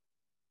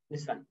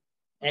this one.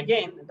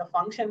 Again, the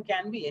function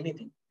can be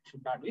anything. It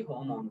should not be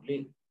home only.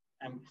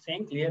 I'm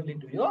saying clearly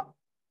to you,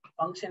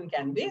 function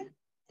can be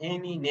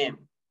any name.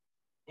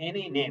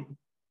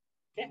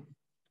 Okay,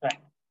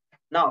 right.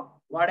 Now,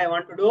 what I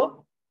want to do,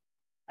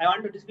 I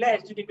want to display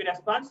HTTP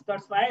response.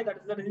 That's why, that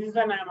is the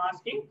reason I am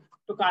asking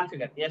to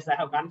configure. Yes, I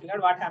have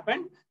configured. What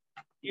happened?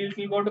 You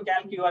will go to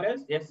calc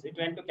URLs. Yes, it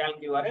went to calc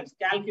URLs.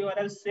 Calc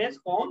URLs says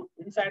home.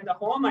 Inside the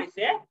home, I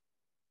say,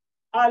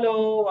 hello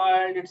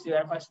world, it's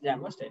your first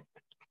Django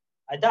statement.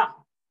 Aita?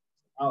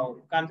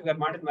 Configure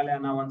ಮಾಡಿದ್ಮೇಲೆ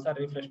ನಾವು ಒಂದ್ಸಲ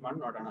refresh ಮಾಡಿ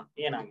ನೋಡೋಣ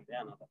ಏನಾಗಿದೆ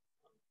ಅನ್ನೋದು.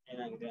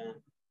 ಏನಾಗಿದೆ?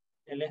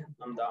 ಎಲ್ಲಿ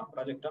ನಮ್ದು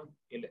ಪ್ರಾಜೆಕ್ಟ್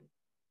ಇಲ್ಲಿ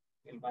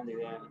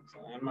ಬಂದಿದೆ.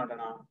 ಏನ್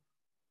ಮಾಡೋಣ?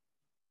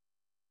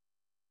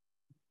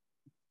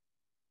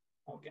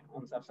 ಓಕೆ,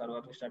 ಒಂದ್ಸಲ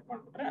ಸರ್ವರ್ ರಿಸ್ಟಾರ್ಟ್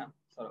ಮಾಡ್ಬಿಟ್ರೆ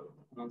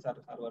ಒಂದೊಂದ್ಸಲ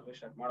ಸರ್ವರ್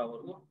ರಿಸ್ಟಾರ್ಟ್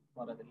ಮಾಡೋವರೆಗೂ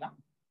ಬರೋದಿಲ್ಲ,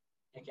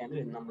 ಯಾಕೆಂದ್ರೆ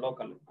ಇದು ನಮ್ಮ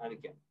ಲೋಕಲ್.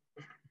 ಅದಕ್ಕೆ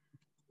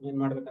ಏನ್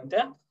ಮಾಡ್ಬೇಕಂತೆ?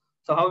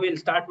 So how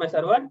we'll start my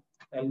server?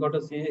 I'll go to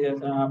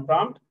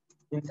prompt.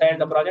 Inside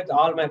the project,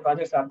 all my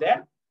projects are there.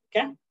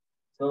 Okay,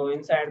 so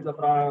inside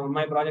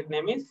my project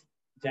name is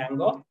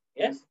Django.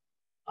 Yes,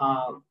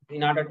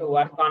 in order to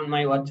work on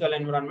my virtual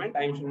environment,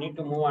 I need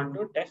to move on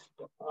to test.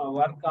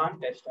 Work on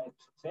test. I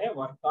say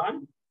work on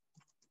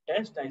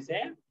test. I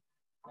say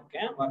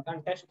okay. Work on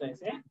test. I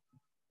say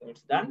so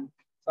it's done.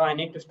 So I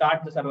need to start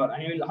the server.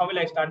 How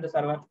will I start the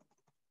server?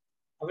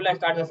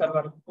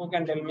 Who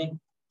can tell me?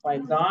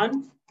 Python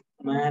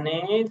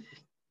manage.py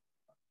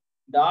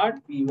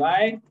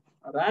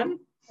run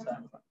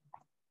server.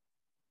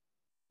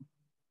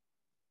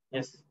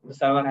 Yes, the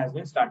server has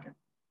been started.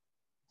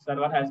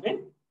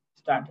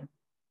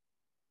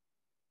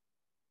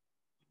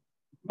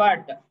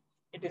 But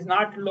it is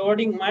not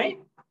loading my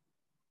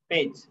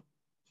page.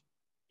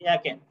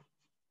 Yake?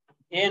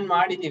 ಏನು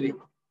ಮಾಡಿದೀವಿ?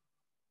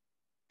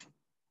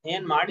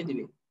 ಏನ್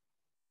ಮಾಡಿದೀವಿ,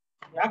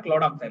 ಯಾಕೆ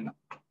load ಆಗ್ತಾ ಇಲ್ಲ?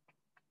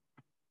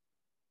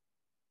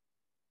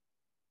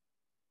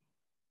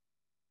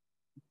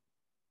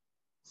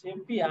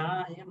 చెప్పియా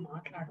ఏం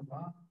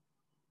మాట్లాడవా?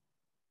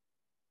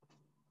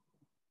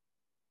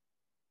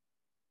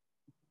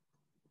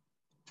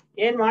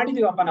 ಏನ್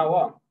ಮಾಡಿದೀವಪ್ಪ ನಾವು?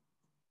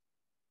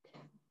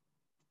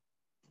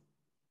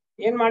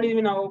 ಏನ್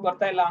ಮಾಡಿದೀವಿ ನಾವು?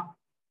 ಬರ್ತಾ ಇಲ್ಲ.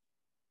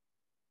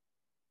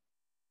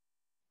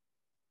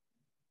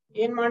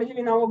 ಏನ್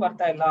ಮಾಡಿದೀವಿ ನಾವು?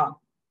 ಬರ್ತಾ ಇಲ್ಲ.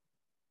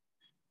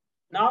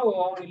 ನಾವು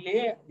ಇಲ್ಲಿ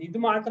ಇದು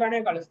ಮಾತ್ರನೇ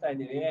ಕಳಿಸ್ತಾ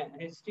ಇದೀವಿ,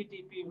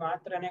 HTTP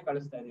ಮಾತ್ರನೇ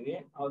ಕಳಿಸ್ತಾ ಇದೀವಿ,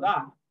 ಹೌದಾ?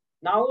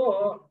 ನಾವು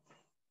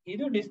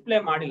ಇದು ಡಿಸ್ಪ್ಲೇ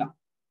ಮಾಡಿಲ್ಲ,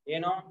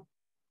 ಏನು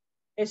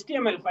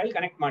HTML ಫೈಲ್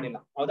ಕನೆಕ್ಟ್ ಮಾಡಿಲ್ಲ,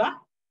 ಹೌದಾ?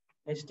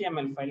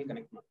 HTML ಫೈಲ್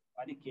ಕನೆಕ್ಟ್ ಮಾಡಿ,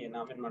 ಅದಕ್ಕೆ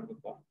ನಾವೇನ್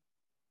ಮಾಡ್ಬೇಕು,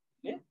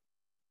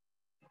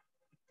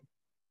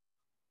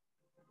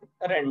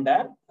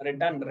 render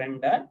return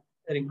render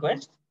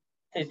request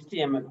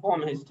HTML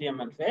home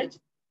HTML page.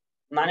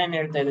 ನಾನೇನ್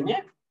ಹೇಳ್ತಾ ಇದ್ದೀನಿ,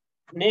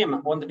 ನೇಮ್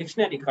ಒಂದು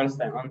ಡಿಕ್ಷನರಿ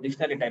ಕಳಿಸ್ತಾ ಇದೆ, ಒಂದು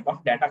ಡಿಕ್ಷನರಿ ಟೈಪ್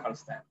ಆಫ್ ಡಾಟಾ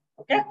ಕಳಿಸ್ತಾ ಇದೆ.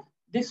 Okay,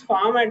 this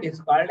format is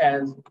called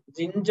as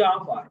ginger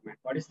format.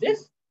 What is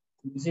this?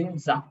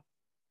 Ginger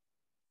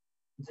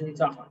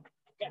format.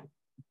 Okay,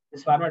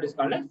 this format is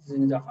called as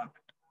ginger format.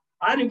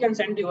 Or you can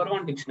send your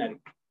own dictionary.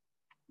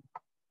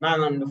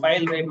 ನಾನು ಒಂದು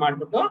file right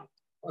ಮಾಡ್ಬಿಟ್ಟು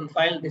ಒಂದು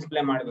file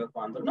display ಮಾಡಬೇಕು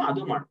ಅಂದ್ರೂ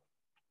ಅದು ಮಾಡ್ಬೋದು.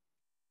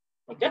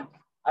 Okay,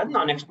 ಅದು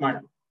ನಾವು ನೆಕ್ಸ್ಟ್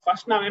ಮಾಡೋಣ.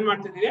 ಫಸ್ಟ್ ನಾವೇನ್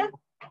ಮಾಡ್ತಿದೀವಿ,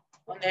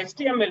 ಒಂದು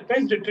HTML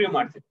page retrieve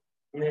ಮಾಡ್ತೀವಿ.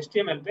 ಒಂದು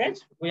HTML page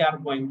we are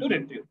going to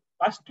retrieve.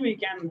 First we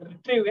can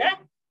retrieve a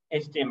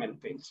HTML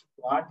page.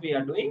 What we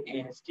are doing, a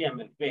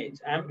HTML page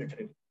I am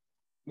retrieving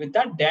with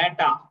the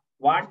data.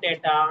 What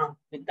data?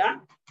 With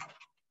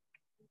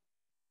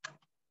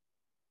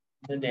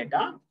the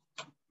data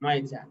my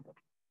Django.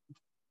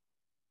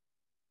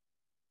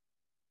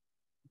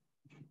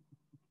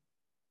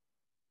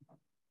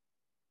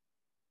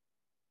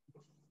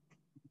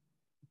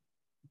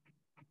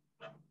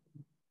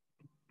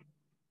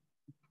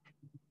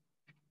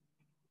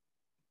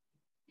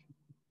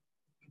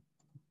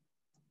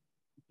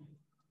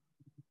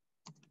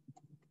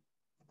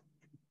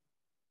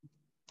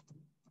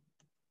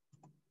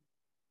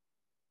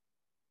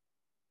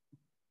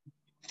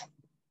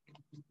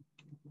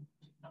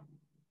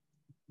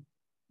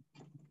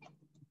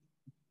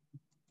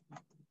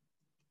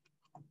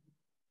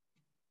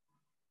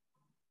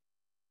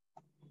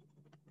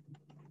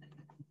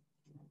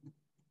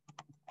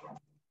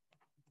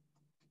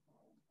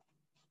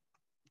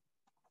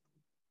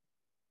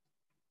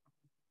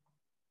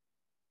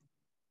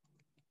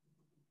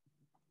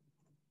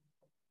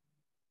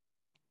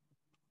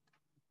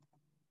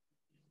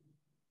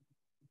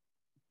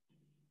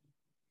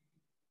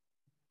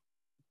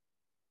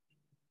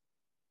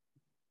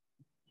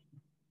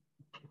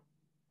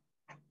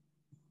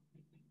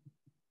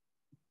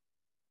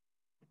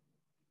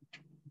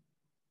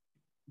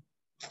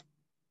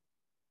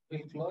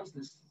 We'll close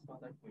this so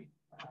that we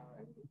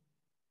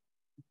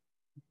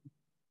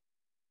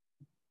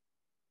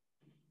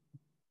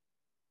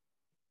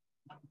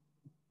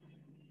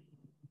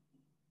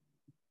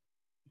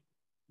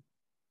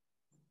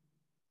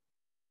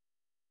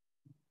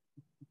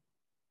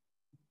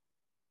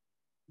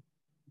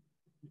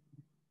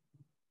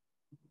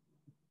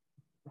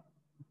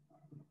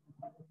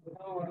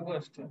ವರೆಗೂ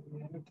ಅಷ್ಟೇ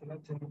ಏನಕ್ಕೆಲ್ಲ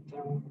ತಿನ್ನುತ್ತೆ.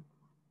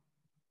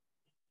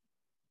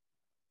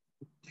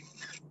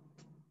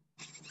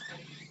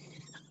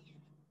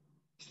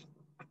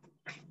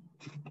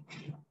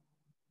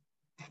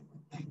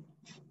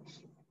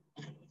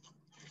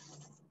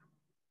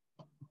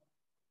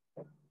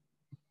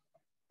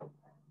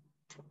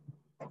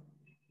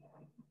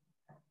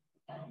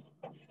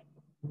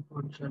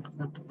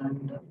 Shortcut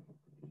render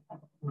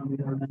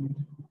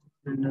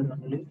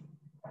only.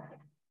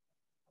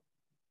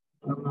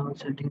 Now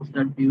settings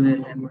that viewer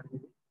align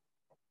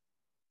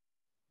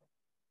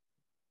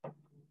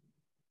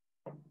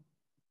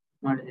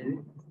ಮಾಡಿದ್ದೀವಿ.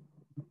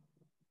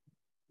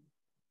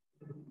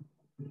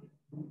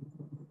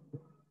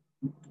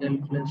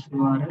 Plus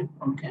URL.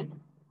 Okay,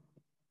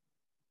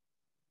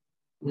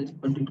 this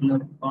particular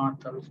part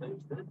also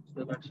is there, so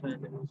that's why I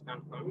can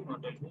confirm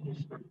what it is.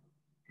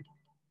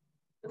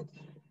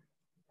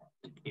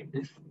 Keep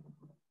this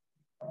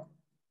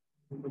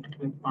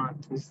particular part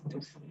is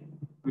this,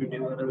 and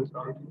URLs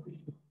also.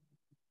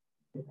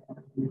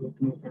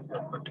 Looking at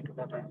that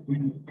particular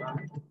admin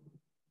part,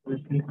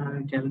 let me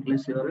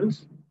calculate URLs.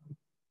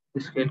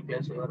 This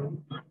calculate URL.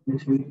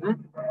 This is the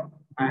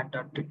add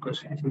dot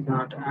request. This is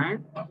not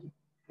add.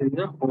 This is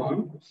the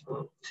home. So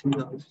this is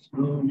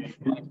also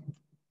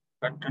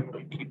button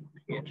will keep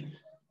here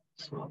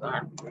so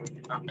that we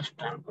will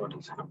understand what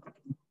is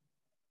happening.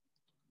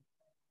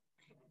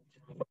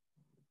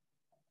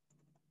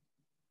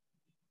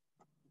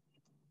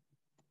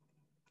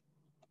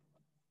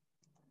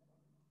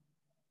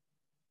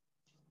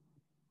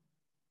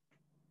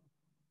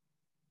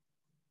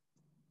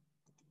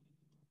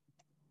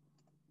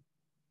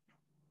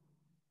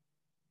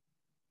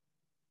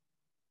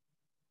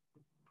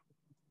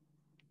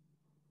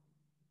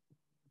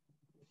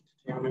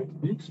 HTML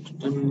paste,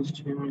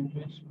 HTML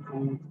paste.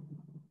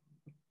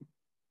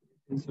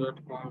 insert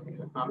form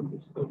you have.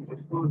 So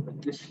before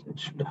this, it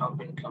should have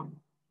been come.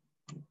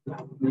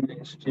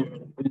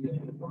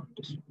 HTML on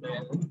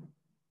display.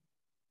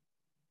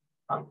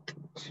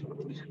 So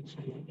this is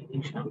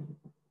initial.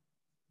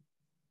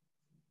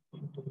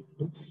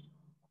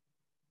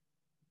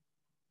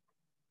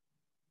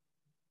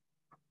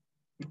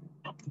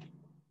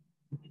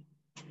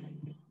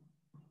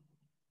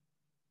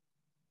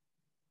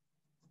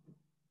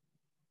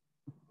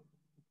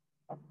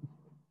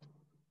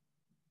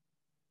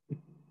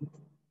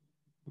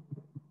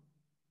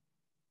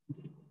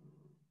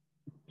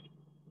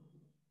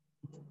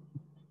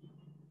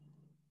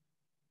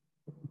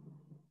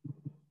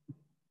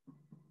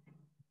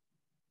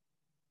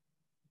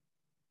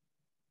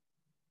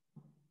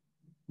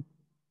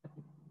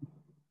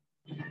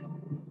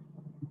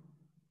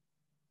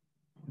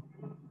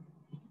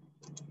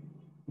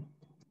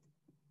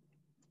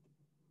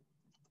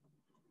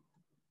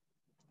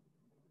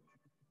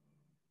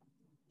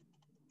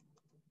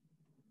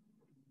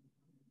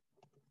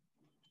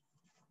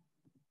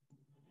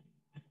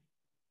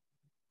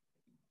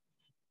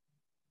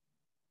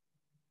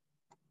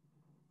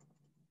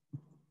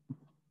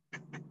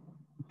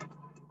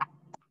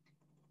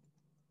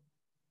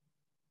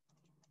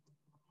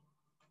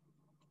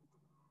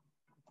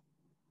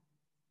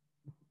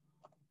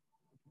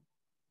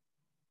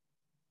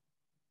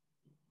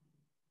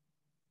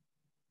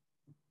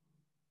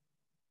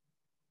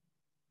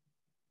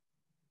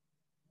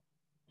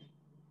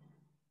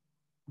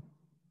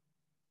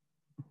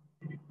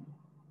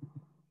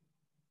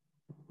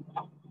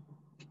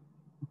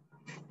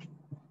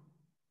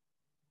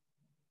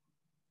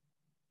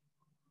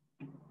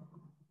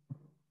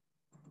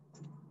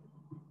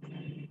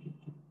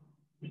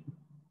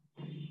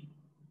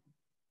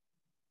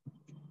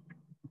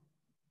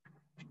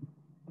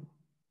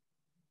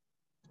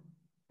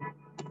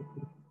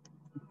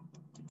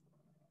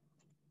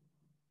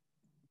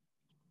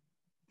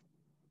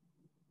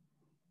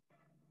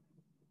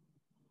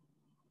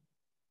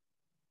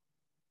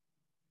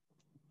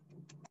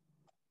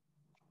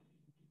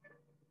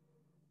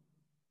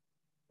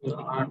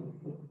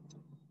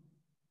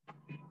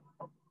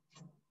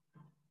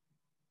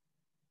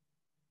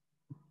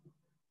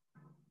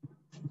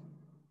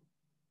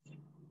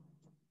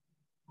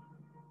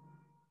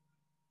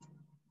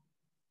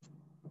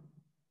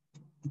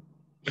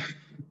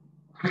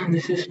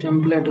 This is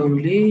template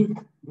only.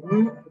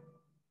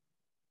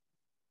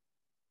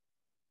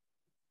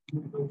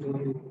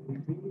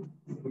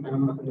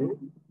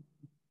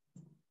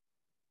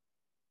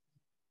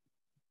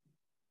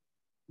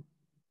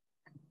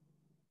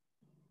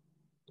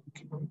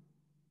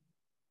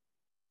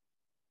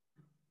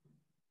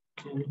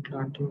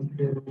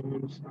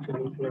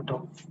 Calculate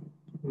of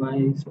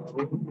y, so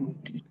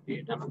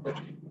create another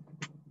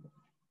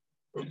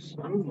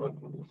person. What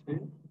will you say?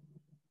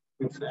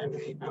 Inside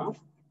we have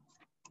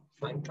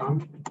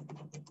Python.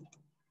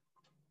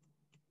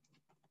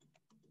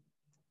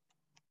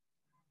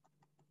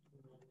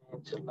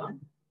 What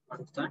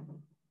is that?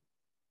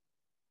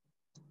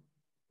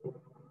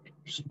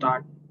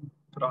 Start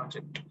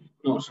project.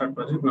 No, start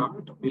project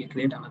not. We'll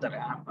create another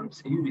app and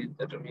see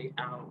whether we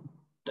have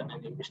done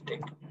any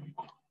mistake.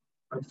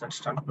 What is that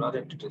start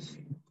project? It is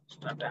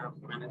start app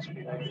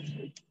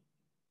management.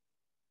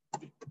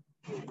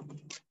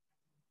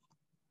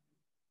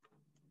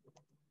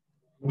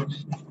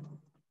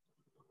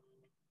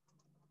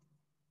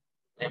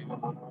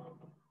 Demo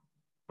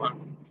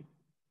one.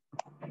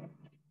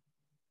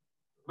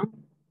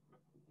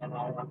 And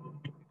I want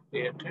to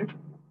create it.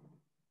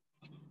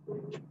 So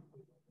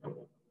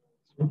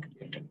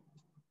create it.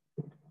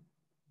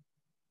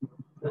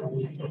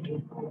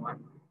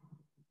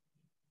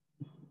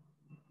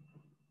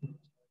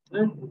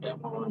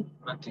 Demo one,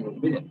 nothing will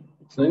be there.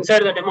 So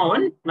inside the demo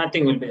one,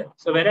 nothing will be there.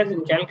 So whereas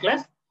in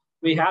calculus,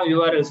 we have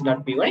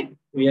urls.py,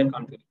 we are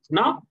configuring.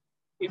 Now,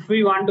 if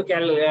we want to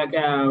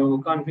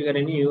configure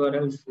any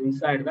URLs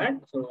inside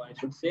that, so I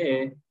should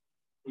say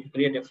we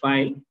create a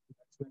file.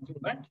 That's nothing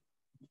but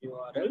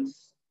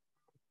urls.py.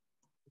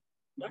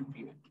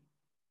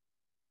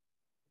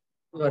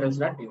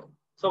 urls.py.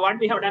 So what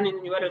we have done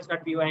in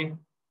urls.py?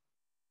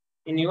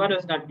 In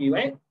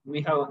urls.py,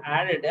 we have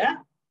added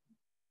a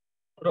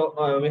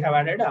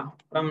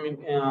from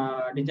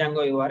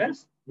Django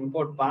URLs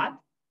import path,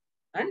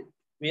 and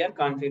we are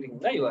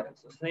configuring the URL.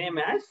 So same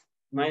as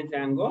my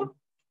Django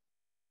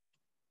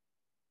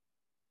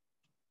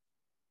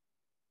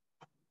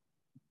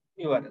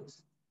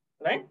URLs,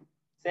 right?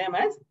 Same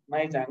as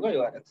my Django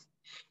URLs.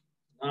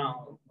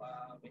 Now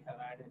we have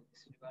added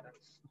these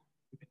URLs.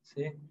 You can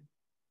say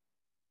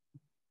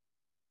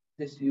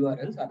these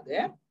URLs are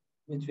there,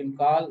 which will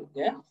call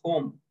a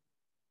home.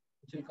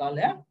 Which will call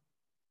a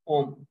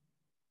home.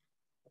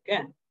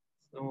 Okay.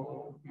 So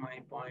my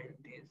point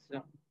is,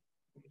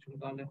 which will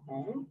call a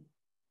home.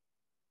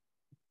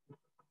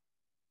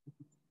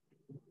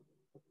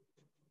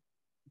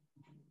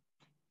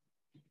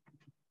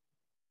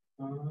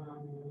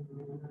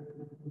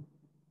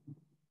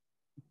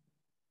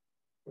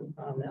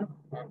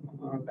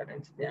 That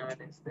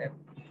is there.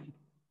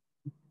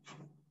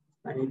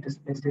 I need to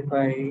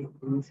specify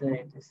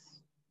inside this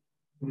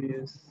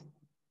views.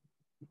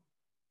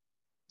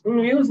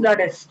 In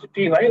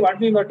views.stpy, what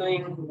we were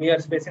doing, we are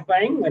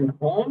specifying when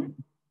home,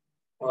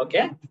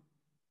 okay,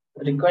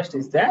 request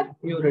is there,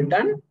 you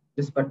return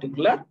this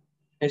particular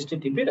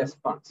HTTP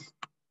response.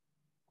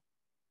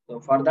 So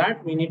for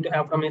that, we need to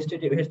have from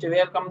HTTP.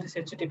 Where comes this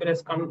HTTP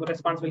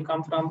response will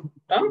come from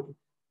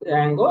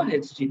Django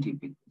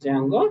HTTP.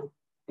 Django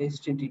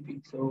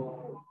HTTP.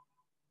 So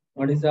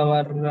what is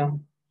our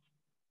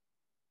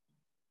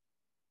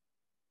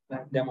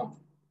demo?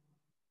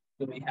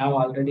 So we have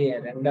already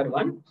a render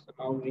one. So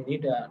now we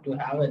need to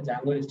have a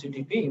Django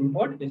HTTP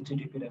import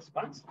HTTP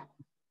response.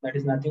 That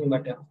is nothing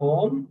but a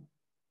home.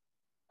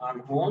 On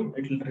home,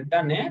 it will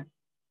return a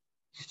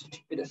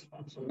HTTP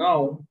response. So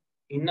now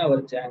in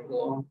our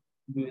Django,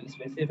 we will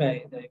specify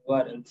the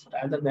URLs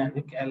rather than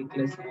the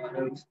calculus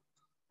URLs.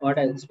 What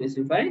I'll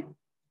specify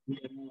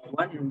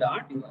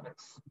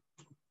demo1.urls.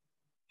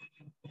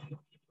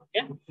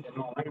 Okay,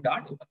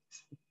 demo1.urls.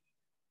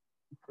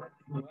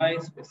 Why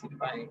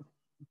specify?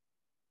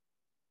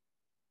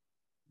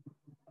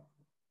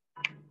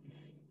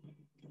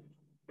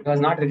 It was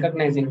not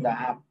recognizing the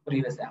app,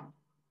 previous app,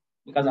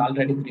 because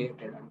already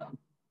created and done.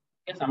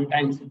 Okay,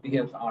 sometimes it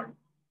behaves odd.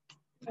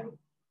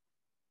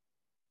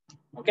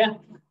 Okay,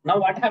 now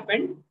what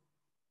happened?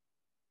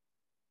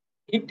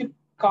 It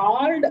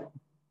called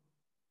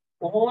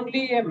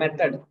only a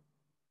method,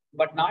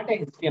 but not a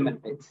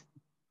HTML page.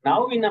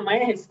 Now in my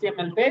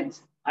HTML page,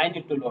 I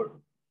need to load,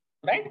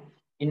 right?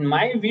 In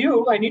my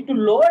view, I need to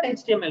load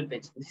HTML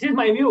page. This is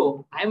my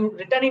view. I'm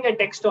returning a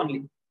text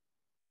only,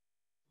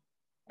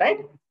 right?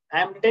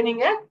 I'm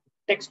returning a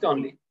text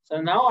only. So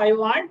now I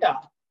want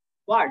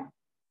what?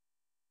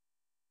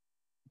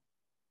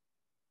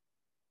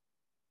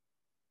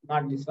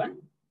 Not this one.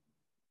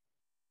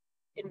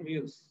 In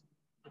views.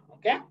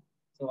 Okay.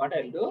 So what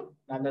I'll do,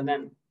 rather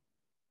than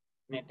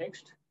a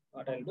text,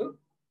 what I'll do,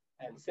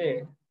 I'll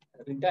say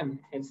return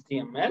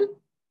HTML,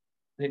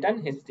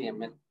 return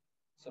HTML.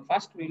 So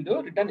first we'll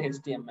do return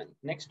HTML.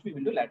 Next we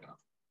will do later on,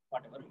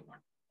 whatever we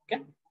want.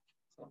 Okay.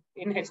 So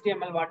in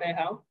HTML, what I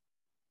have?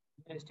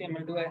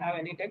 HTML, do I have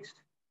any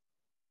text?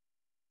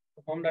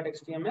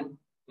 Home.html.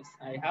 Yes,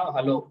 I have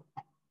hello.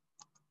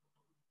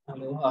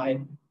 Hello, hi.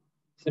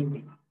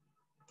 Simple.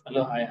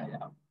 Hello, hi, I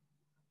have.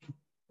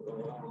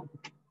 So,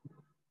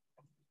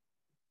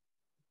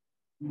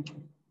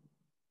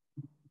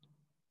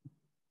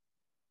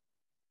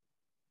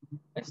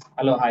 yes,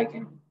 hello, hi,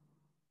 Kim.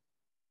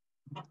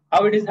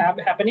 How it is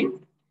happening?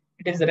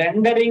 It is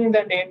rendering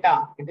the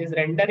data. It is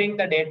rendering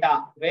the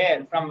data.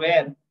 Where? From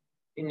where?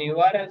 In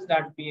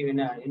urls.py, in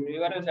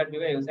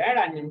urls.py you said,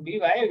 and in py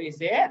we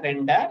say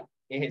render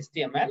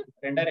HTML,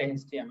 render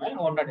HTML,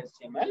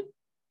 home.html.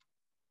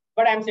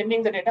 But I'm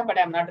sending the data, but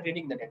I'm not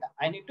reading the data.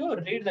 I need to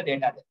read the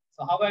data there.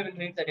 So how I will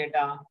read the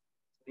data?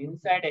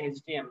 Inside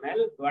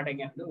HTML, what I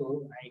can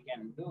do, I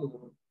can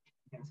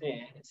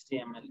say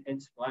HTML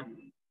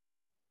H1.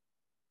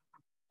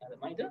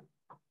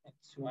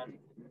 H1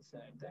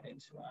 inside the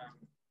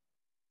H1.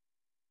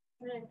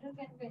 Render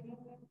can be any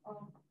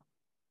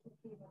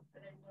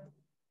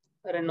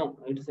keyword. No,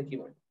 it is a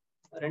keyword.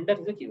 Render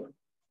is a keyword.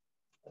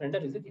 Render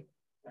is a keyword.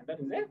 Render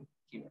is a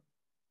keyword.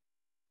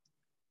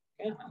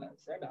 Okay, I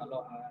said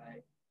hello,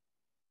 hi.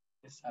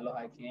 Yes, hello,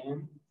 hi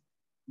came.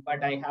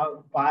 But I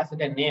have passed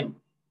a name,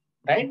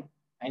 right?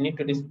 I need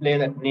to display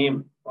that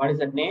name. What is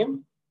that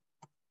name?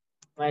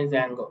 My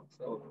Django.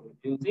 So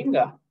using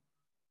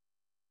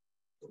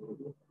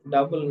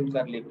double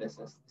curly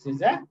braces. This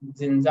is a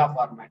Jinja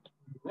format.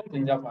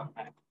 Jinja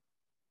format.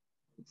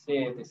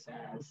 Say this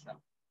as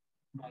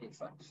my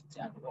first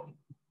Django.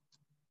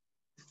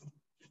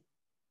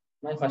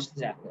 My first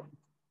Django.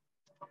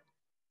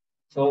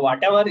 So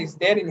whatever is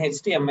there in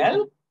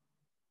HTML,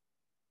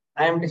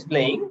 I am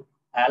displaying.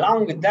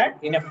 Along with that,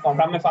 from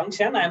a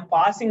function, I am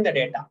passing the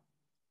data.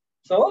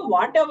 So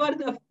whatever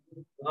the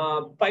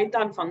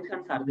Python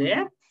functions are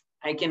there,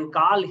 I can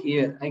call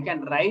here. I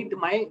can write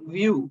my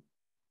view.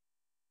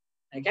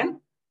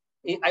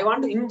 I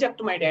want to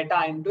inject my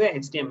data into a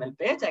HTML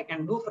page. I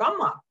can do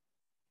from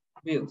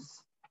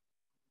views.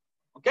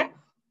 Okay.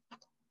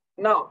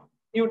 Now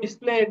you want to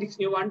display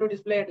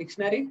a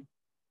dictionary.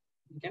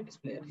 You can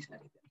display a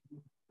dictionary.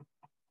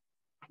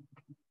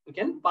 You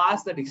can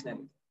pass the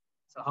dictionary.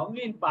 So how will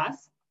it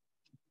pass?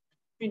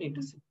 We need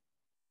to see.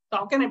 So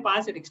how can I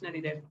pass a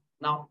dictionary there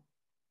now?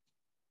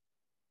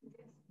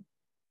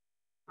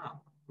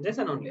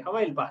 JSON only. How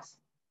I will pass?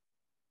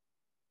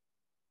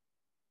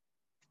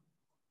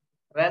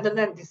 Rather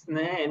than this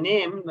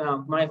name,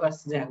 my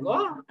first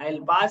Django,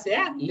 I'll pass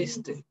a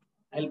list.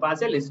 I'll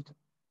pass a list.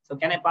 So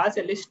can I pass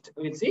a list?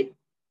 We'll see.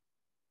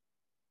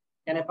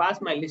 Can I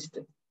pass my list?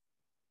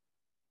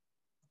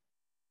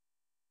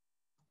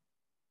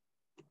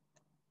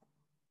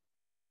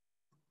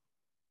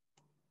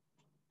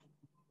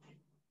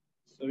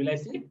 So will I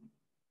see?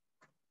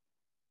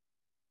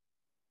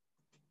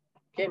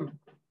 Okay.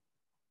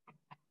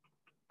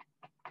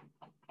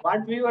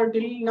 What we were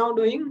till now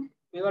doing,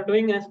 we were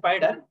doing a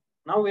spider.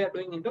 Now we are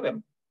doing into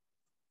web.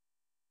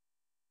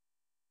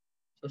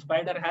 So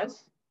spider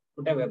has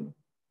put a web.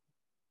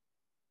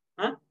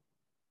 Huh?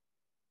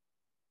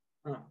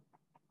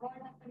 What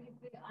happened if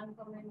we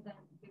uncomment that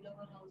below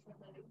and also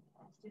the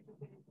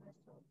HTTP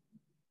request?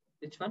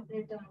 Which one?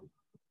 Return.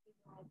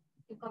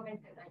 You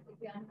commented, right? If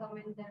you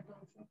uncomment that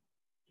also.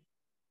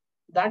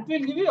 That will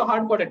give you a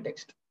hard-coded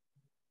text.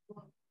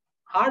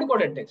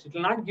 Hard-coded text. It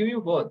will not give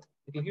you both.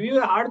 It will give you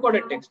a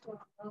hard-coded text.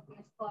 Okay,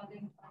 it's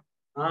calling.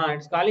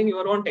 It's calling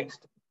your own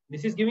text.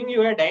 This is giving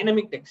you a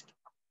dynamic text.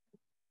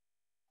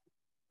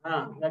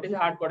 That is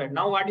hard-coded.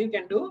 Now what you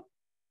can do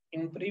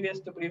in previous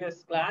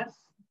class,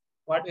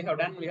 what we have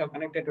done, we have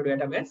connected to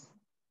database.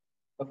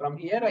 So from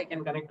here, I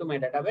can connect to my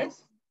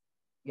database,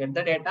 get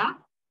the data,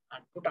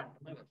 and put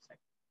onto my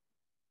website.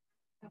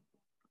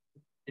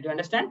 Did you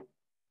understand?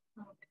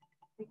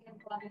 We can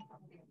call it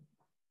from there.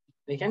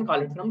 We can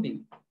call it from DB.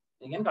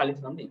 We can call it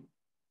from DB.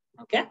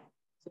 Okay.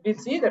 So we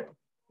see that.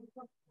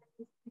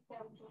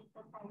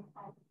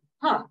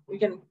 We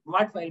can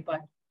what file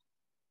path?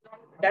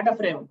 Data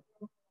frame.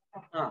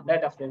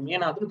 Data frame.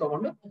 ಏನಾದರೂ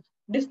ತಗೊಂಡು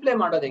display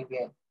ಮಾಡೋದು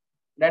ಹೆಂಗೆ?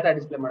 Data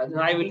display ಮಾಡೋದು.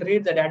 I will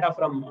read the data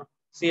from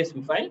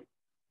CSV file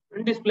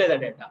and display the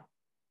data.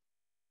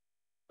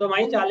 So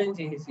my challenge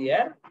is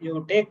here. You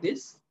take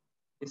this,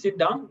 you sit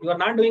down. You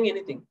are not doing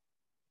anything.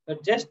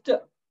 You're just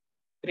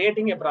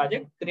creating a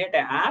project. Create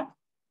an app.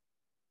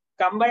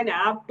 Combine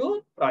app to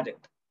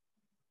project.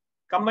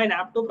 Combine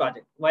app to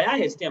project via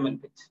HTML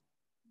page.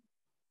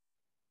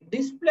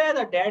 Display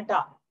the data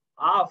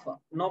of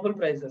Nobel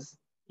Prizes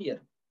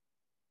here.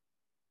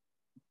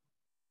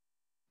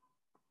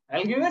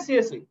 I'll give a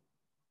CSV.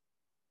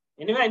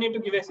 Anyway, I need to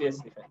give a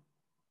CSV file.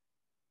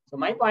 So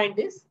my point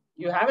is,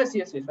 you have a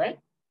CSV file,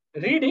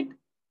 read it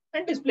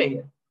and display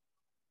here.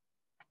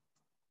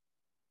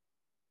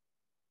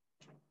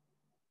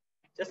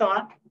 Just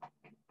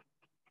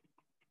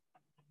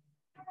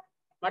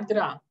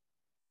ಮಾಡ್ತೀರಾ?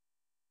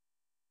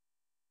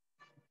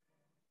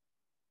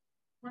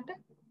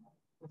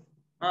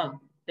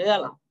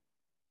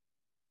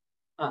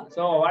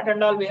 So what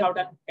and all we have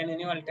done? Can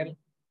anyone tell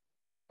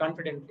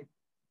confidently?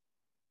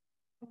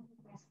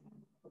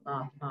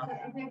 So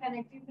if you're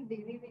connected to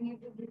DB, we need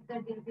to give the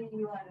DB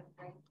URL,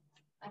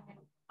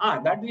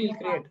 right? That we'll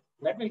create.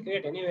 That will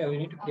create anyway. We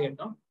need to create,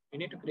 no? We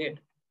need to create.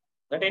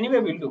 That anyway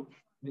we'll do.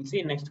 We'll see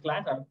in next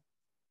class or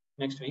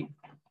next week.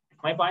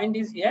 My point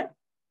is here,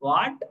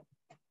 what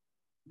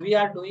we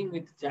are doing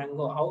with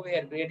Django, how we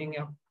are creating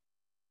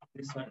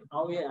this one,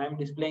 how I'm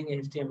displaying a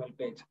HTML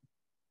page.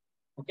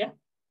 Okay,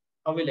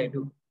 how will I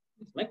do?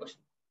 Is my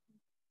question.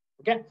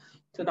 Okay,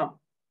 so now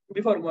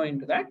before going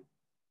to that,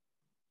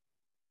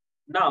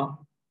 now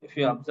if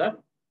you observe,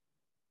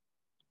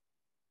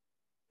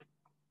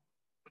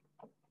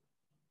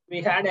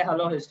 we had a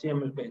hello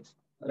HTML page,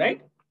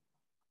 right?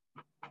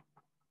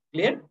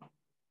 Clear?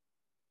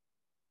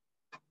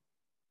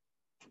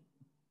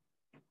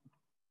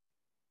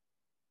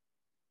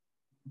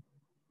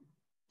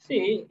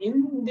 See, in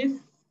this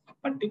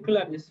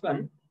particular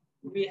one,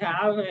 we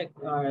have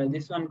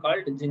this one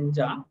called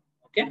Jinja.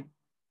 Okay,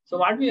 so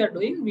what we are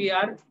doing, we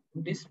are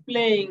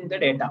displaying the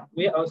data.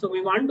 We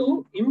want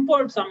to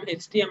import some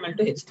HTML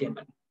to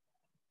HTML,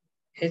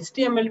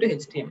 HTML to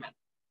HTML.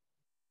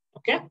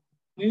 Okay,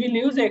 we will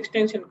use the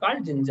extension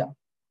called Jinja.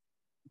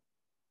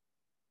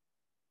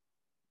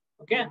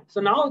 Okay, so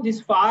now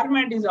this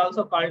format is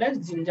also called as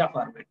Jinja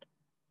format.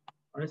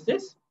 What is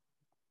this?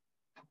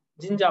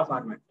 Jinja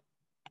format.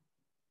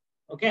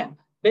 Okay,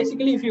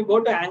 basically if you go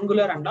to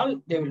Angular and all,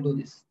 they will do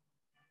this.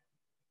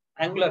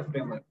 Angular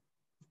framework.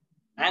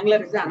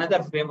 Angular is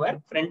another framework,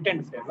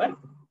 front-end framework,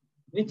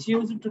 which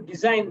used to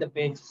design the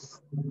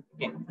pages.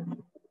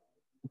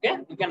 Okay,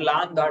 you can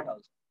learn that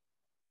also.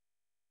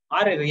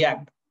 Or a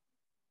React.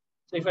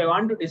 So if I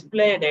want to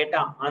display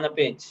data on a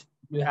page,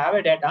 you have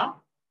a data.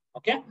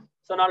 Okay,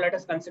 so now let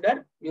us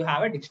consider you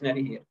have a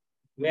dictionary here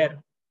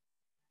where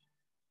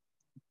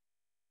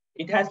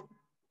it has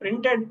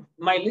printed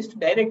my list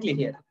directly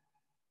here.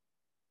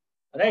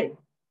 Right?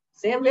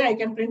 Same way I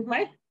can print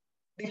my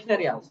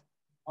dictionary also.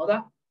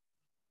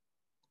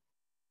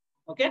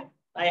 Okay,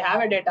 I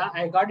have a data,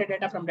 I got a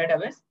data from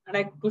database and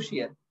I push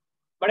here,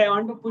 but I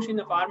want to push in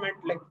the format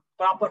like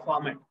proper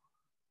format.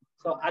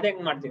 So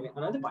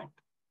another point.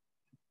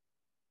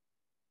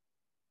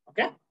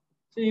 Okay,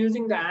 so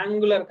using the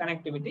Angular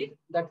connectivity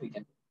that we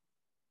can do.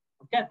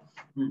 Okay,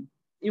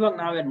 even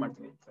now we're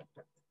marking.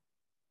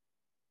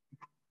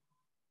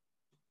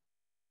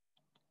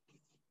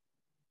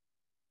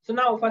 So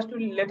now first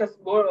let us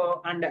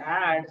go and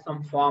add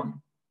some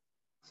form.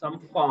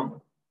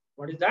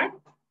 What is that?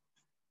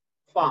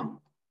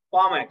 Form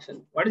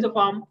action. What is a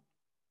form?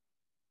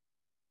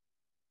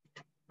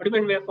 What do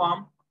you mean by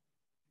form?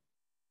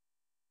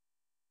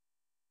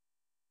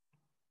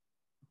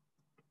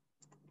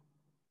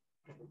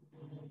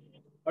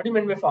 What do you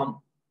mean by form?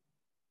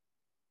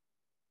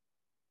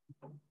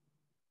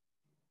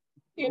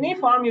 Any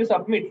form you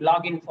submit,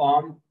 login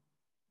form,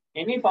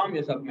 any form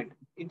you submit,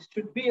 it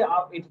should be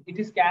it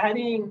is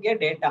carrying a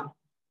data.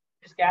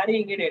 It's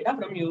carrying a data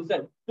from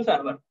user to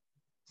server.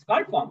 It's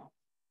called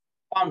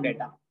form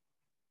data.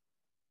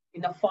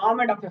 In the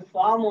format of a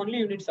form only,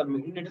 you need to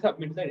submit. You need to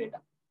submit the data.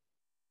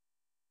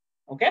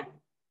 Okay.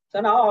 So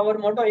now our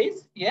motto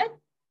is here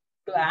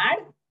to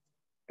add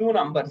two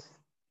numbers.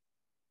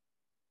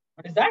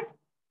 What is that?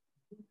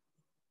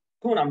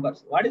 Two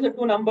numbers. What is the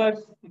two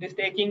numbers it is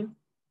taking?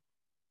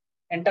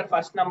 Enter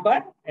first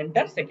number,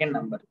 enter second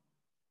number.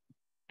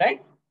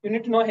 Right? You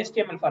need to know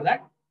HTML for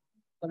that.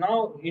 So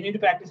now you need to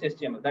practice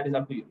HTML. That is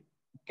up to you.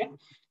 Okay.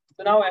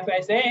 So now if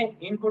I say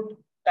input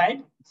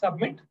type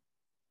submit,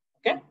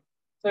 okay.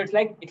 So it's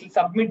like it will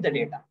submit the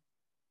data.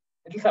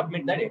 It will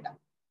submit the data.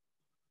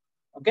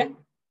 Okay.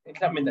 It will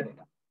submit the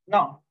data.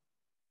 Now,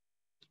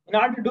 in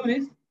order to do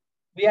this,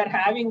 we are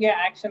having an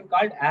action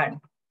called add.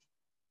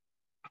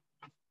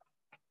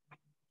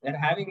 We are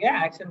having an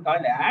action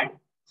called add.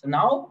 So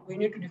now we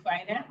need to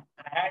define an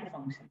add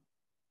function.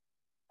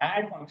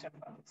 Add function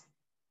for this.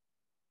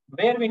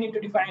 Where we need to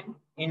define?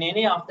 In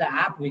any of the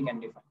app we can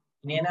define.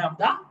 In any of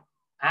the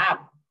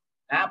app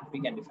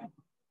we can define.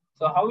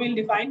 So how we'll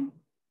define?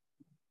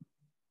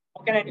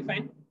 How can I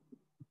define?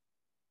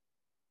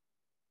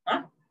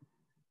 Huh?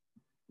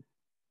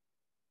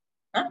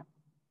 Huh?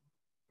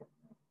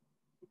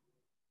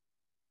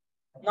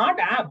 Not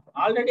app.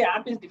 Already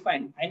app is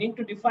defined. I need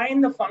to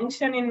define the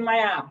function in my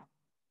app.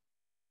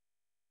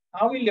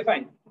 How will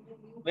define?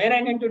 Where I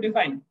need to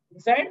define?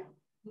 Inside?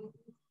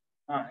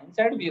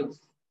 Inside views.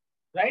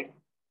 Right?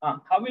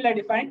 How will I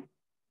define?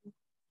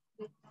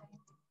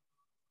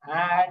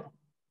 Add.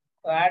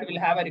 So add will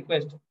have a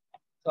request.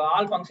 So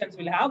all functions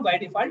will have by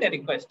default a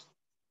request.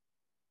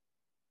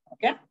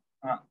 Okay?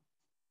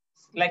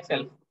 It's like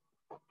self.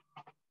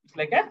 It's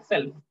like a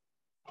self.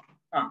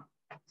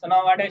 So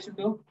now what I should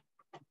do?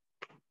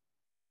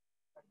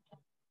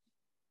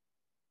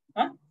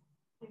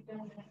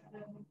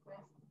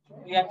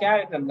 Yeah, क्या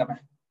return करना है?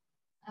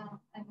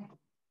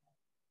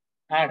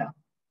 Add.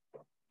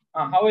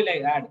 How will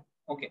I add?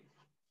 Okay,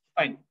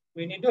 fine.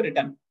 We need to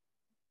return.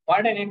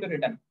 What I need to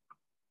return?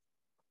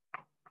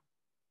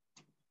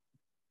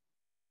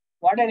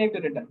 What I need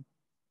to return?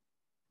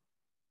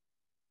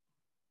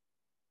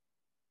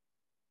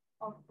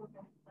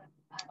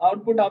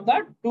 Output of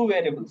the two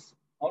variables.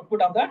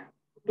 Output of the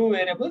two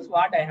variables.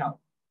 What I have?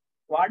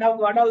 What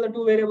all the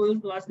two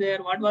variables was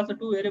there? What was the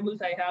two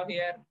variables I have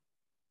here?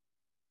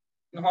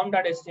 In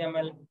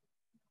home.html.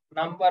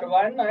 Number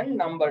 1 and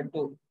number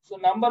 2. So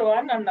number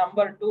 1 and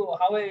number 2,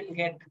 how I will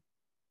get?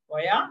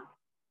 Via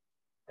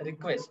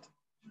request.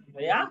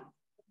 Via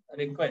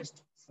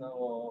request.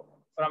 So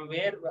from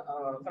where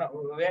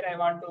I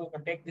want to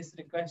take this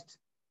request?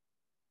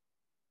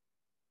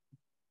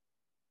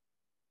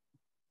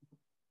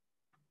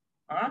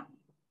 So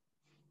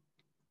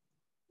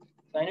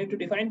I need to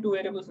define two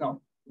variables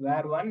now,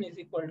 where one is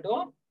equal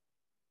to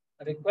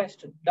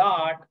request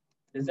dot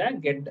is a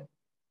get.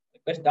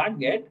 Request dot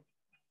get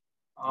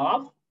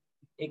of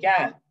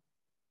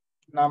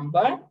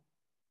number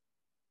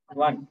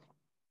 1.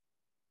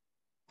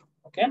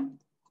 Okay,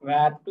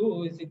 where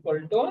 2 is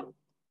equal to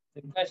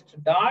request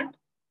dot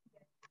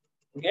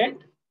get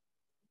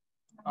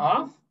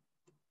of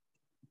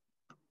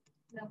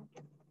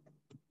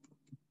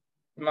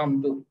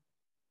num2.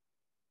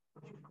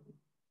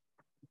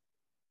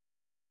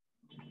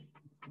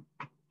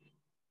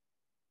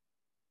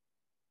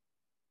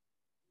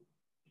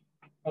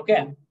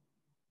 Okay,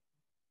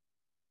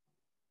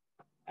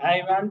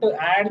 I want to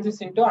add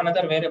this into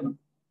another variable.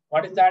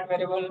 What is that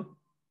variable?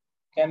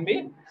 Can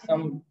be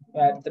some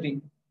where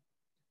 3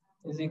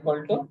 is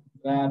equal to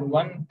where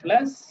 1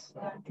 plus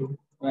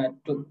where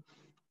 2,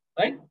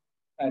 right?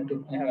 Where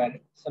 2 I have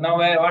added. So now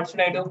what should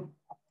I do?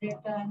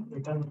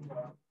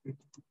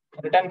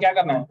 Return क्या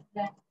करना है?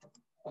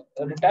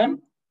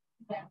 Return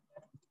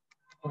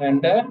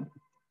render.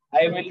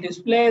 I will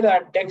display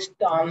the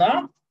text on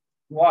the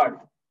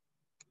what?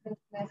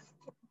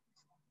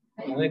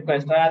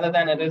 Request rather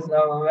than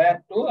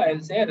where to, I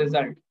will say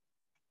result.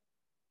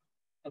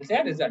 I'll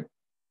say result.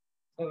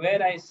 So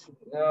where I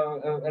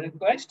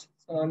request.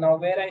 So now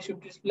where I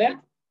should display?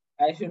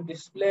 I should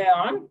display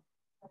on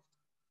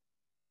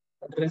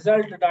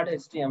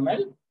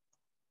result.html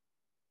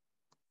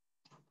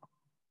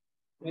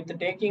with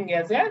taking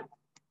as a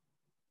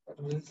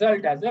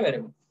result as a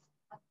variable.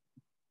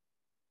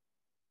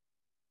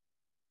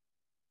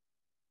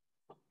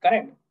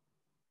 Correct.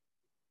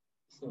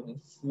 So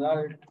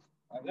result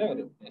as a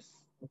variable. Yes,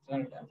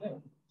 result as a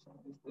variable. So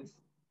is this.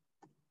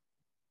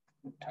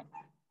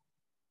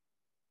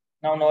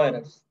 Now no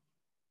errors.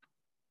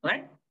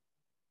 Right?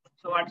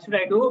 So what should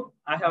I do?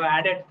 I have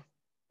added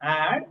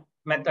add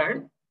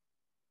method.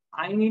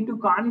 I need to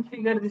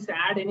configure this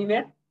add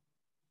anywhere.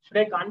 Should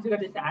I configure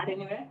this add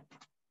anywhere?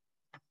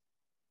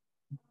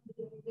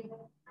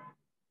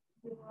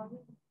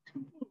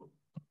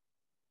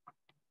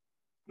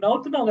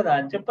 నవ్వుతున్నావు కదా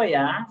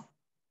చెప్పయ్యా.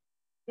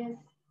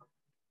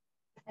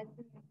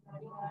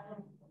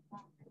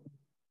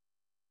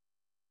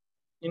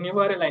 In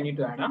URL I need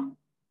to add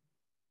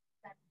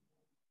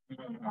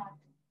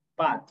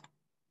path.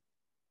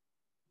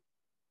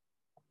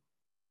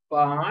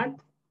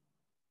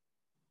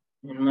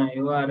 In my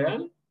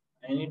URL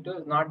I need to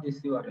not this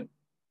URL.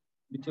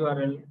 Which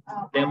URL?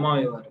 Demo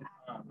URL.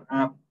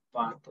 App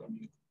path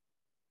only.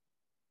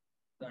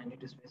 So I need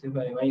to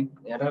specify why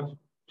error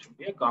should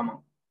be a comma.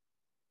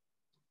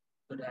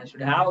 So I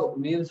should have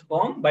views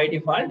form by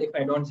default if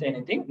I don't say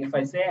anything. If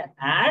I say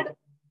add,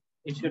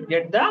 it should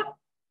get the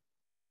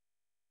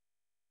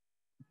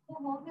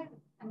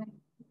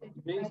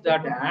views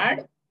dot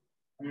add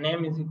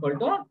name is equal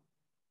to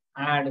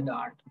add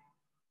dot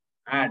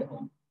add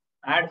home.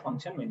 Add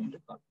function we need to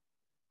call.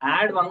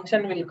 Add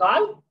function will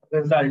call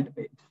result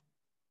page.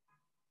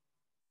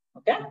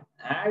 Okay,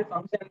 add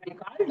function will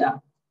call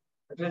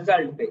the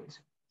result page.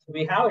 So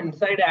we have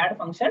inside add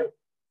function,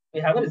 we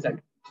have a result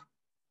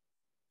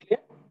page. Clear?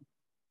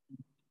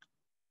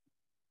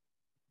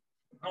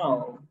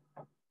 Now,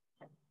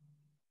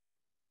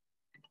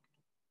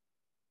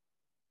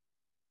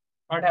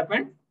 what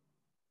happened?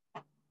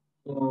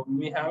 So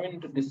we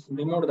haven't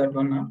removed that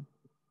one now.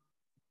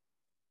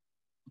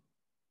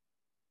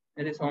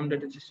 There is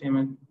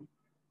home.html.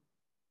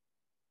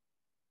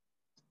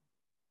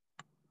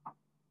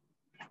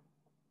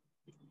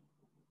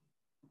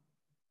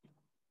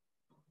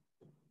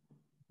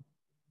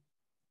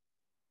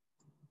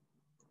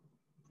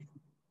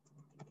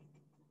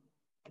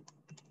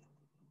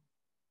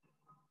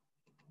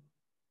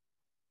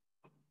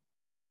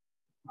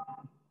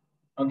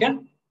 Okay.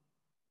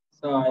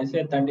 So I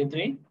say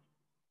 33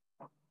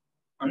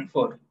 and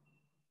 4.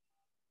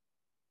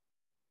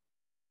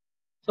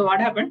 So what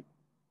happened?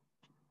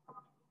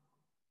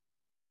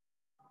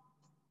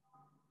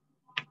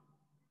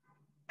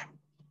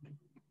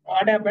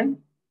 What happened?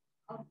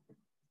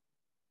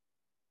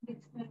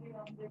 Dictionary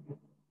object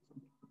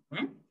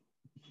Hmm?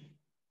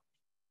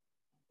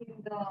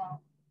 in the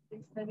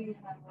dictionary you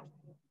have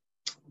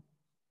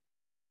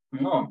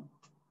No.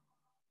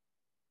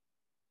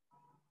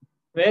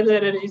 Where the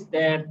error is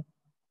there?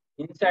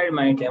 Inside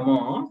my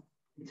demo,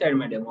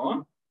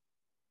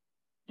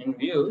 in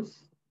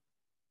views,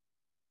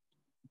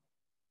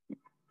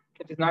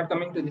 it is not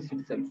coming to this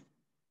itself,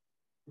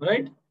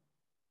 right?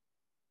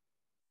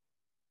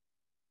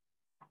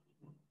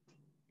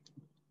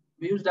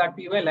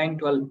 Views.py line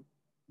 12.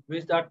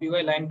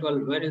 Views.py line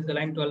 12. Where is the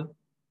line 12?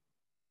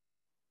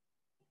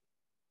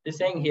 It's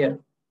saying here.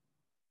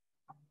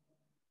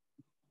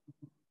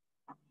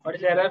 What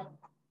is the error?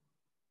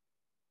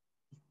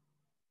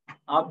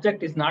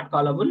 Object is not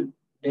callable.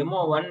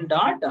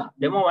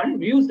 Demo1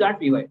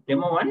 views.py.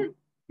 Demo1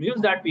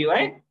 views.py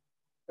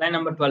line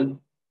number 12.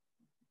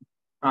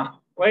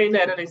 Why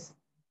the error is?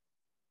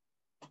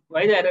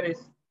 Why the error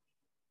is?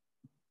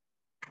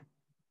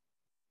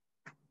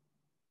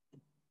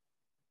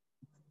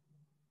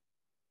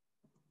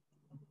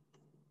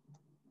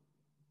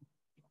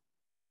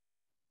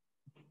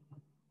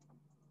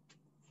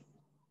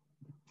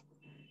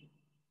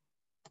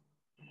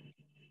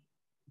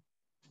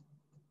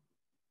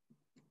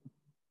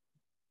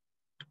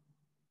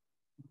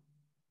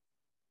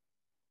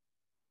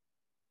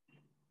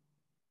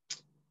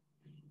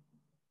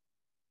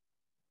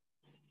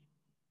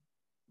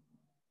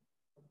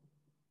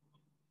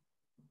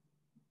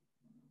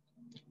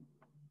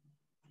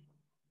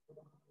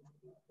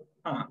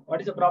 What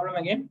is the problem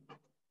again?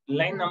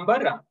 Line number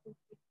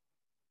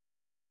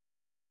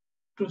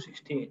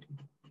 268.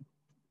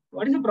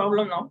 What is the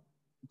problem now?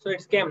 So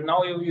it's came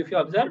now. If you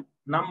observe,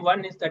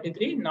 num1 is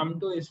 33,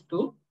 num2 is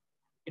 2.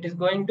 It is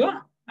going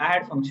to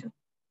add function.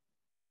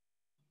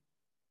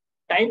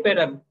 Type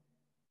error.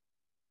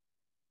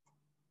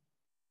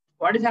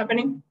 What is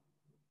happening?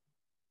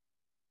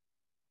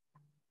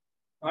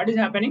 What is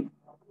happening?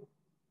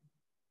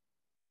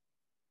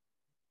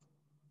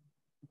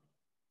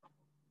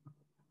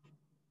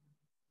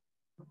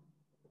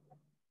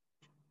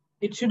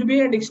 It should be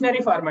a dictionary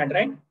format,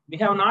 right? We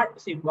have not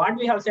see what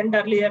we have sent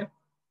earlier.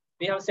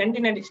 We have sent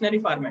in a dictionary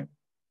format.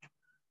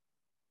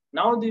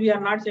 Now we are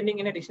not sending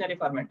in a dictionary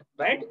format,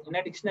 right? In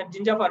a dictionary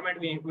Jinja format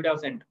we would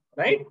have sent,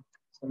 right?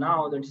 So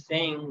now that's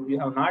saying you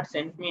have not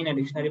sent me in a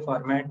dictionary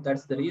format.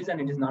 That's the reason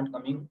it is not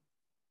coming.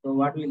 So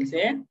what we'll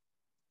say?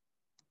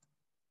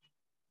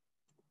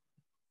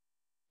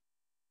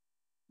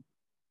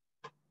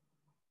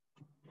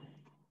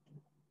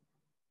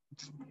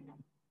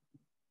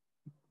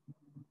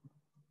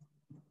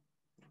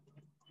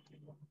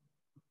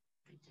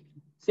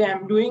 See,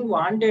 I'm doing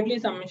wantedly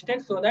some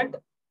mistakes so that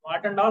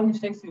what and all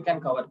mistakes you can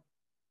cover.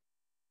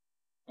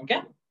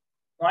 Okay?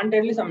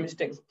 Wantedly some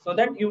mistakes so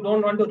that you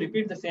don't want to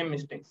repeat the same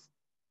mistakes.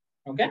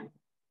 Okay?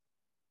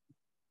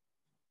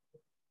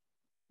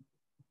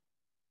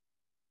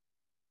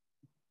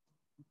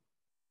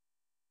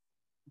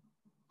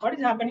 What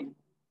is happening?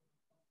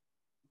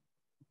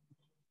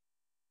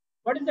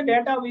 What is the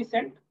data we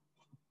sent?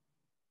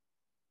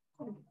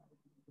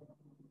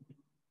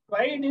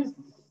 Why it is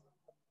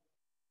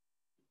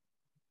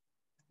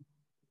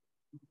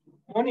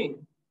Moni?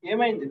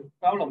 ఏమైంది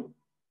problem?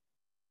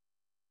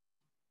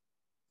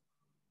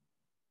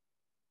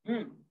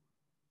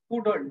 Who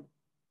told?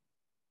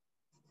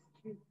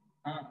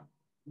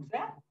 It's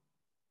a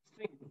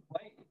string.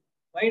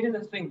 Why it is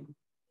a string?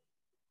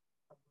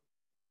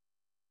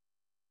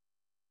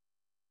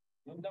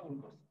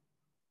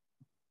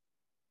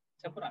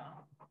 చెప్పురా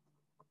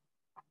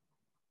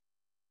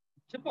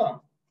చెప్పు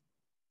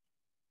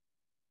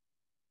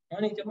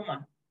నీకు చెప్పమ్మా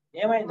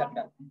ఏమైంది అక్కడ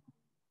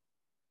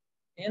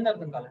ఏం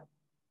అర్థం కాలే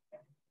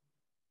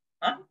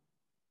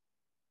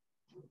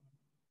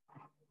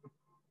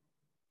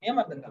ఏం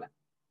అర్థం కాలే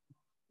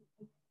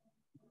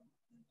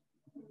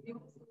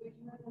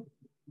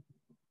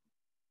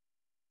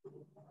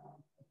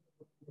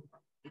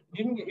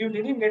you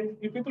didn't get,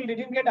 you people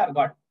didn't get or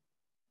got?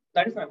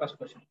 That is my first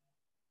question.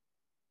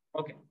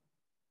 Okay,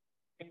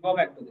 we'll go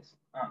back to this.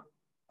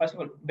 First of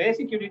all,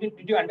 basic,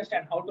 did you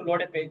understand how to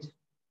load a page?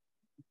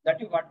 That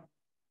you got?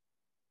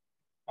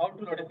 How to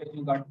load a page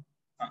you got?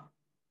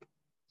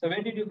 So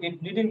where did you get?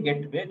 Didn't get?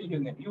 Where did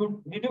you get?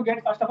 Did you get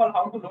first of all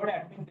how to load an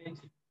admin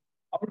page?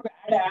 How to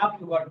add an app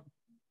you got?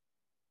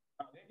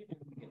 Where did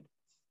you get?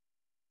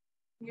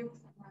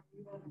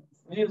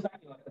 Views and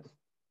URLs.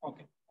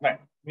 Okay, right.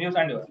 Views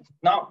and URLs.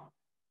 Now,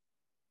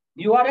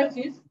 URLs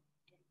is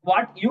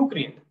what you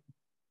create.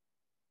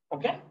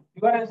 Okay,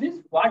 URLs is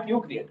what you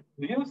create.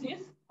 Views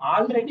is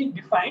already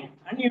defined,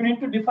 and you need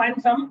to define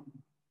some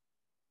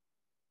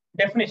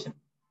definition.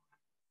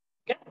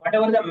 Okay,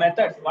 whatever the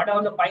methods,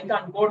 whatever the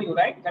Python code you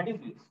write, that is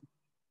views.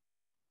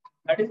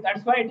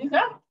 That's why it is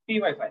a py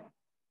file.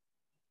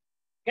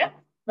 Okay,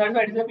 that's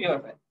why it is a py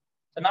file.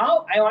 So now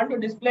I want to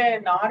display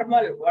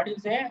normal, what do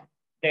you say,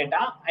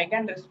 data. I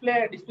can display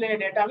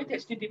data with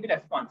HTTP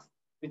response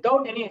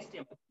without any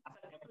HTML.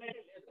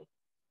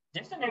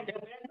 Just an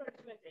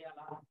display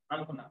చేయాలా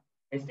అనుకున్నా,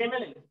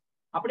 HTML లేదు.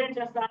 Update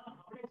చేస్తాను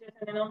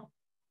నేను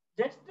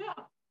just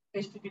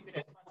HTTP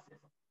response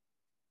చేస్తాను.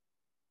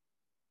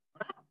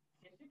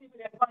 HTTP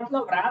response లో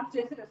wrap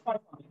చేసి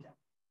response పంపించాను.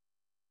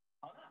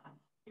 అవునా,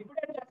 ఇప్పుడు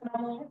ఏం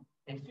చేస్తున్నాము,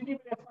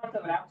 HTTP రెస్పాన్స్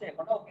వ్రాప్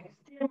చేయకుండా ఒక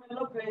HTML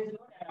లో పేజ్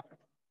లో డేటా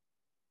పెడతాం.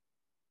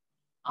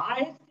 ఆ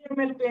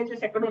HTML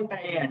పేజెస్ ఎక్కడ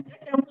ఉంటాయి అంటే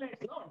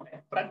టెంప్లెట్స్ లో ఉంటాయి.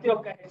 ప్రతి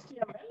ఒక్క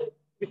HTML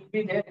will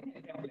be there in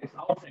the templates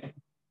outside.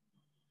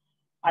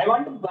 I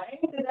want to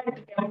bind that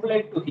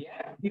template to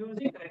here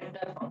using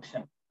render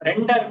function.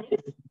 Render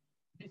means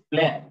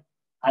display.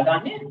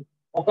 అదాన్ని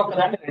ఒక్కొక్క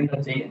దాన్ని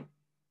రెండర్ చేయాలి,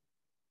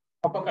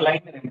 ఒక్కొక్క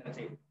లైన్ రెండర్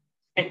చేయాలి,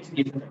 స్కెచ్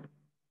గీసేటట్టు.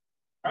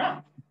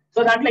 సో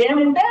దాంట్లో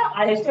ఏముంటే ఆ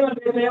HTML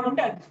పేజ్ లో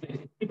ఏముంటే అది డిస్ప్లే.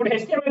 ఇప్పుడు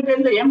HTML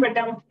పేజ్ లో ఏం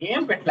పెట్టాము,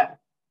 ఏం పెట్టలే,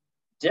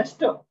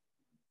 జస్ట్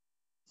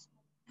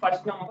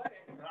ఫస్ట్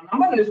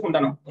నంబర్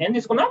తీసుకుంటాను. ఏం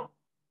తీసుకున్నాం,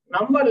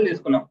 నంబర్లు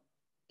తీసుకున్నాం.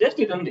 జస్ట్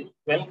ఇది ఉంది,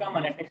 వెల్కమ్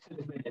అనే టెక్స్ట్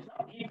డిస్ప్లే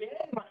చేసాం. ఈ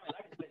పేజ్ మనం ఎలా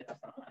డిస్ప్లే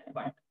చేస్తాం అనే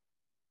పాయింట్.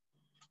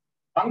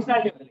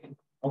 ఫంక్షనాలిటీ కలిగింది,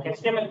 ఒక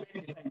HTML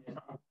పేజ్ డిఫైన్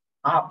చేసాం.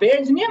 ఆ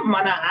పేజ్ ని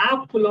మన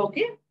యాప్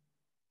లోకి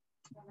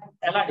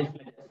ఎలా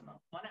డిస్ప్లే చేస్తున్నాం,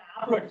 మన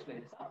యాప్ లో డిస్ప్లే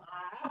చేస్తాం. ఆ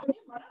యాప్ ని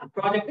మన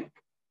ప్రాజెక్ట్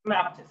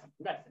మ్యాప్ చేస్తాం.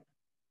 That's it.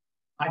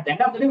 At the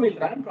end of the day, we'll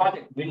run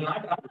project, will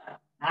not run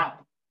app.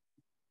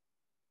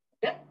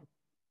 Okay,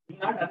 will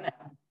not run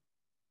app.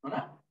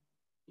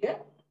 Yeah.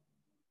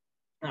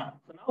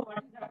 So now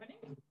what is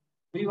happening?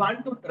 We want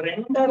to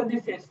render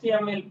this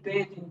HTML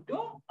page into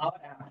our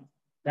app.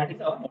 That is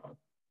our model.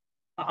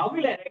 How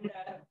will I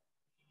render?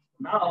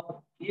 Now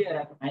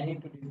here I need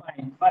to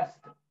define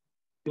first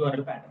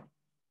URL pattern.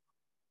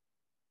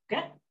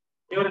 Okay,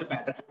 URL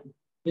pattern,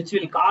 which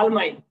will call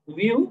my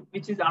view,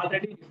 which is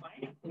already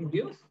defined in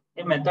views.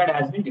 A method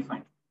has been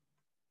defined.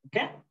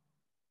 Okay,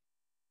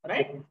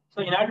 right? So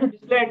in order to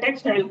display a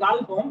text, I will call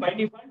home. By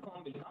default,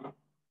 home will come.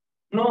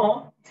 No,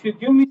 if you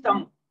give me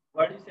some,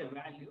 what is a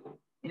value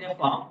in a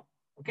form,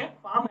 okay,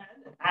 form has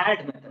add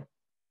method.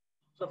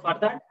 So for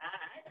that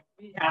add,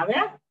 we have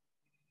a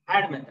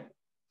add method.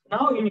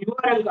 Now in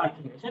URL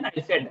configuration,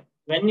 I said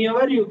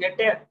whenever you get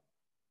a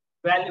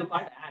value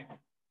called add,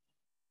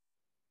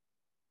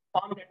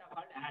 form data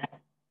called add.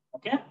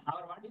 Okay,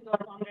 what is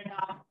our form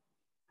data?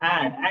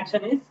 Add.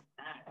 Action is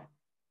add.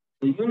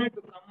 So you need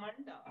to come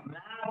and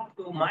map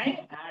to my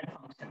add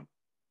function.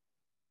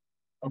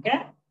 Okay,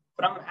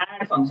 from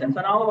add function. So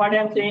now what I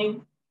am saying,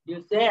 you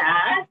say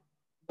add,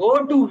 go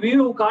to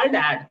view called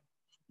add,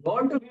 go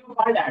to view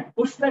called add,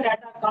 push the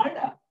data called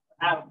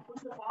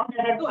push the form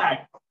data to add.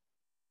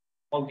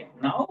 Okay,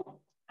 now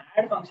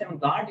add function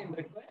got in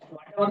request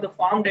whatever the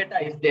form data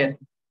is there.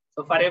 So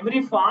for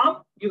every form,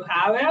 you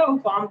have a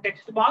form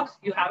text box,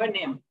 you have a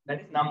name, that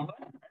is number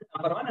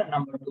one and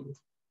number two.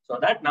 So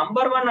that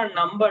number one and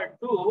number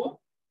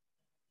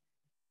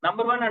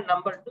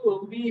two,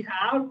 we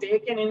have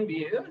taken in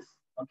views.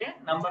 Okay,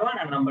 number one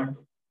and number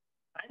two,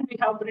 and we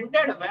have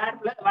printed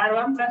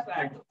var1 plus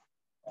var2.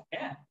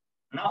 Okay,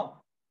 now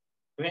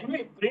when we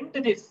print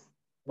this,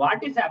 what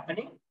is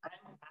happening?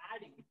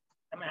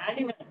 I'm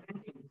adding and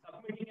printing,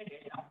 submitting a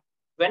data.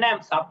 When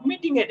I'm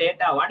submitting a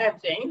data, what I'm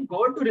saying,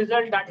 go to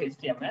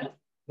result.html,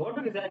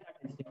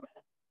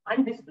 and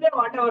display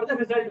whatever the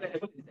result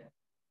variable is there.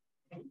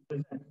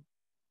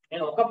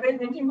 నేను ఒక page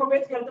నుంచి ఇంకో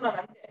పేజ్కి వెళ్తున్నాను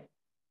అంతే.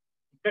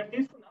 ఇక్కడ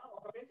తీసుకున్నా,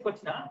 ఒక పేజ్కి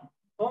వచ్చిన,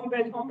 హోమ్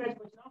పేజ్కి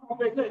వచ్చిన, హోమ్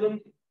పేజ్లో ఇది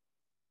ఉంది.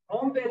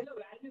 హోమ్ పేజ్లో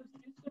వాల్యూస్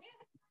తీసుకుని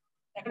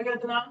ఎక్కడికి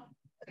వెళ్తున్నా,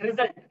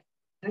 result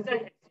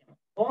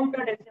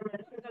home.html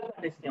to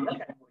result.html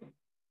category.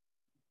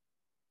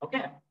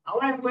 Okay, how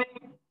I'm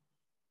going,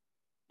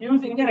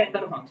 using a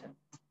render function.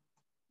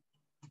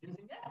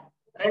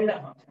 render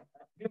function.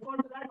 Before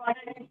that, what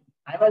I did,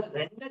 I was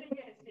rendering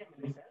a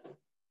HTML itself.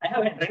 I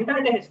have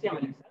rendered a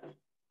HTML itself.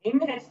 In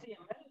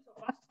HTML, so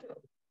first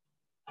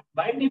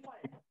by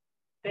default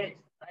page,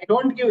 I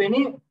don't give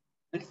any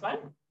this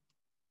one.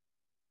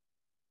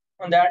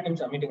 On that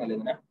ನಿಮಿಷ meeting ಅಲ್ಲಿ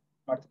ಇದನ್ನ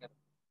ಮಾಡ್ತೀನಿ.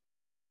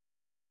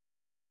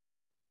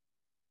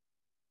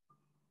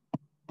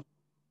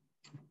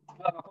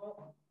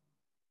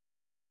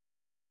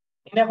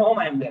 In a home,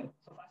 I am there.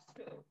 So first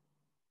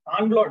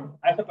onboard,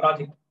 I have a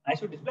project. I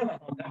should display my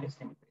home. That is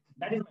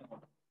that is my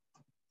home.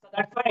 So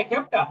that's why I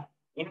kept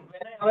in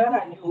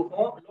whenever you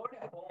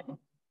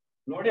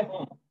load a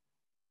home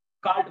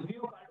called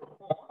view called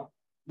home,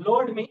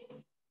 load me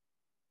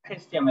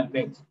HTML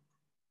page.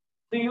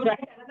 So you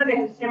write another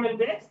HTML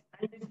page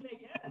and display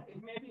here. It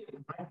may be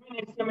admin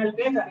HTML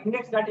page or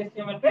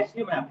index.html page.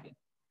 You map here.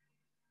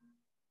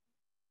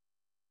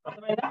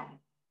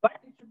 But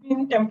it should be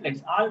in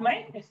templates. All my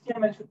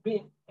HTML should be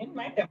in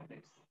my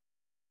templates.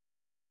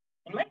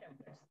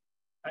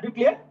 Are you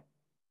clear?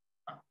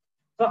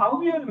 So how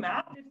we will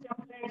map these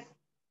templates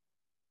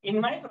in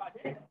my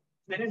project?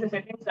 There is a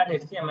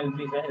settings.html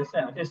page,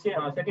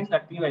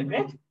 settings.py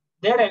page.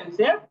 There I will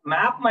say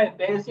map my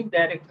basic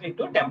directory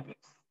to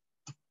templates.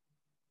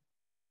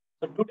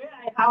 So today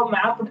I have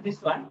mapped this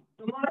one.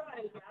 Tomorrow I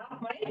will map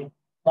my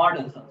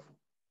models also.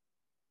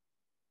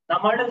 The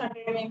models are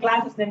taking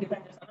classes then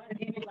define this one.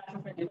 DB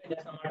classes then define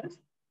this models.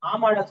 Our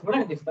models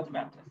will discuss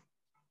maps.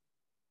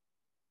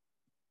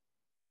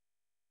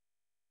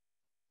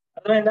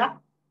 So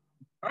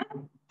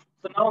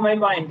now my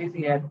point is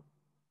here.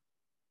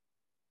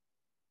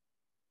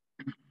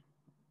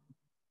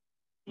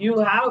 You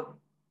have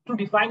to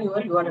define your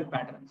URL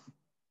patterns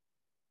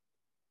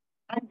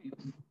and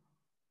views.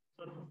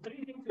 So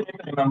three things you need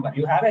to remember.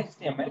 You have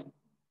HTML.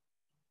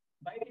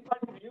 By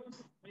default, views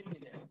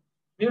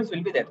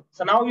will be there.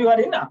 So now you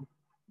are in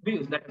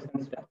views. Let us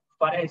consider.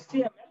 For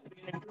HTML,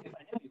 we need to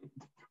define a view.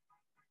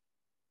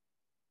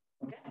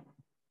 Okay.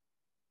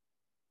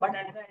 But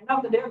at the end of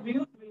the day,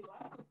 views will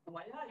work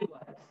via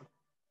URLs.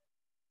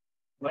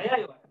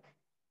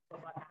 So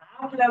for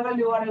app level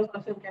URLs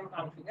also you can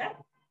configure,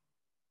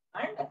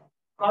 and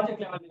project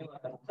level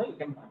URLs also you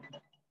can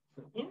configure. So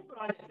in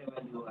project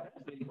level URLs,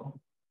 we'll go.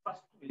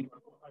 First, we'll go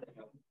to project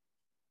level.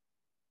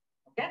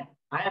 Okay.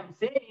 I am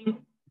saying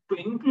to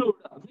include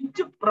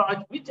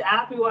which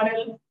app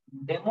URL,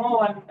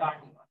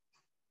 demo1.url.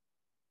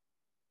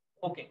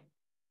 Okay.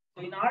 So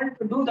in order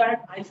to do that,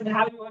 I should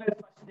have URL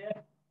first there.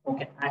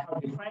 Okay, I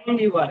have defined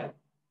URL.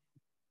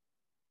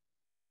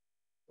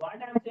 What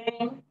I'm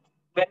saying,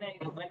 when a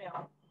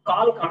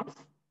call comes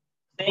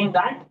saying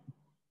that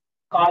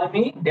call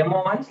me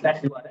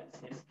demo1/URL.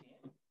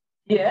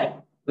 Here,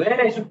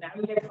 where I should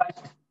navigate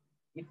first.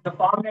 If the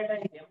form data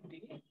is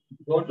empty,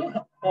 go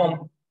to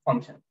home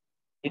function.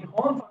 In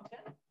home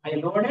function, I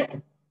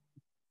loaded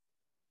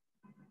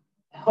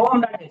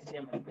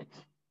home.html page.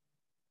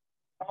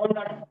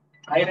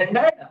 I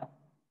rendered.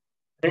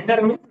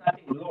 Render means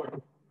nothing.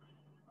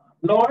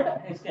 Load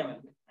HTML.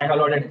 I have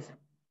loaded HTML.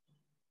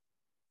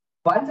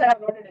 Once I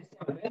have loaded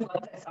HTML,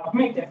 once I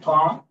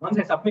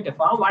submit a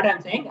form, what I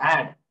am saying,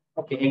 add.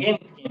 Okay, again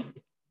it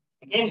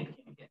came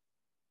here.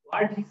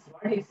 What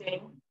he's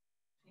saying?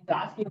 He's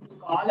asking to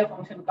call a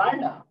function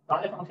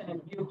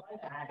in view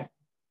called add.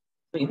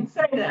 So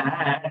inside the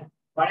add,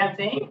 what I'm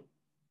saying?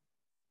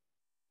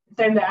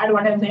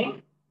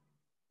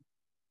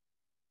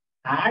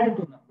 Add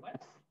two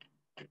numbers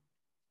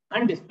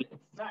and display.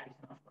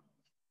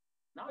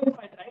 Now, if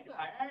I try to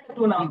add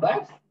two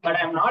numbers, but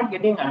I'm not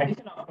getting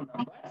addition of two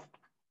numbers,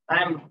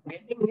 I'm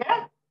getting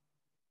a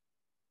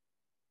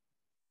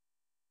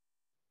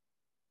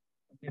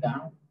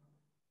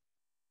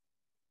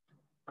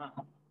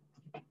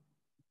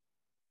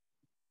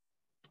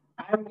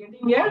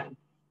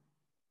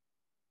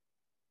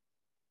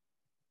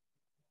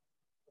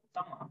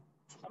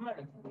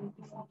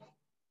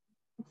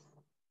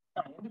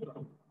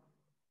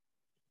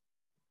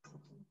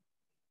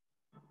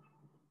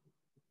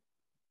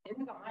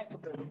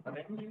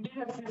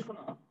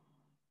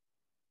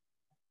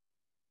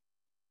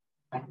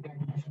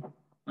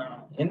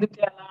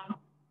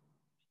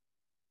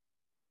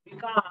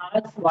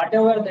because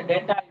whatever the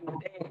data you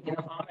take in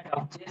a format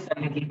of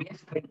JSON, it will be a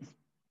string.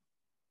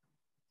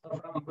 So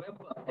from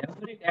web,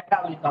 every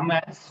data will come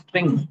as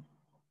string.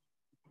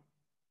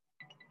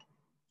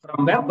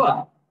 From web,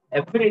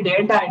 every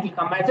data it will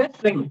come as a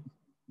string.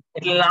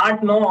 It will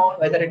not know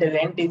whether it is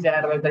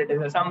integer, whether it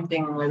is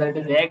something, whether it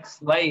is X,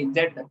 Y,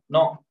 Z.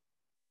 No.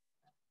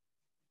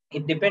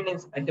 It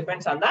depends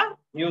on the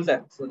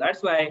user. So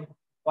that's why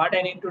what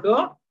I need to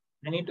do,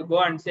 I need to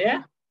go and say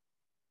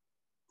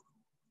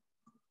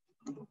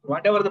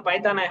whatever the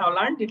Python I have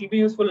learned, it will be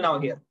useful now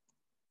here.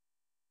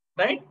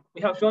 Right?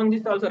 We have shown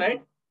this also,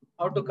 right?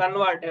 How to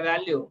convert a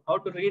value, how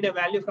to read a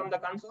value from the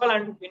console,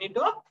 and we need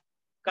to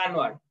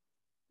convert.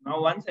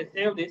 Now, once I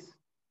save this,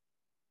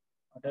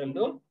 what I will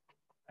do,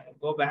 I'll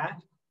go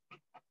back,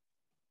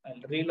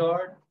 I'll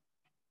reload,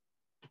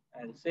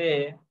 I'll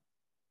say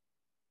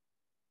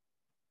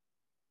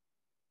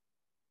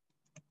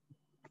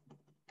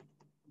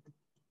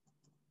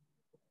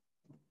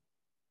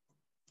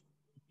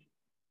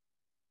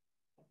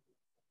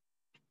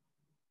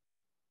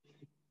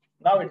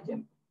Now it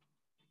changed.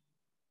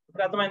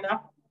 ఇప్పుడు అర్థమైందా?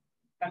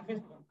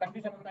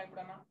 Confusion ఉందా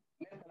ఎప్పుడన్నా?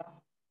 లేదు కదా.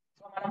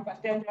 So మనం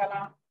first ఏం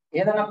చేయాలా?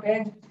 ఏదైనా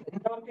పేజ్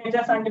ఇంతవరకు ఏం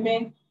చేస్తా అంటే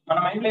మన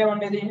మైండ్ లో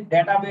ఏముండేది?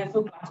 డేటాబేస్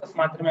క్లాసెస్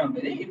మాత్రమే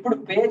ఉండేది. ఇప్పుడు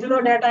పేజ్ లో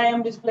డేటా ఏం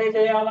డిస్ప్లే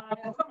చేయాలా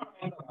అనేది కూడా మన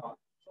మైండ్ లో కావాలి.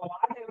 So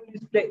what I will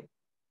display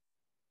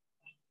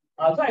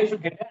also I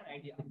should get an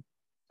idea.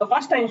 So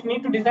first I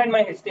need to design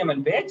my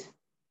HTML page.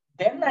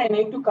 Then I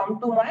need to come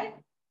to my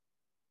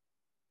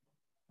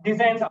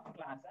designs of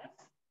classes.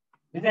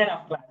 Design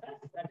of classes,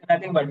 that is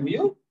nothing but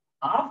view.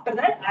 After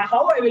that,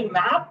 how I will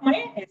map my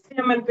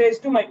HTML page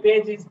to my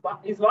page is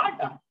what?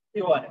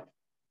 URL.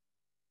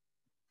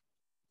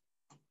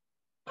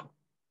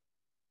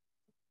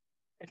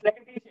 It's like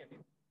a T-shape.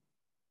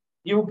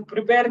 You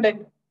prepare the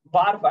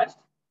bar first.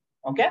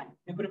 Okay.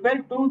 You prepare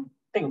two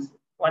things.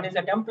 One is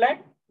a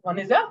template. One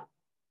is a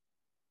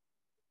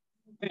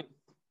view.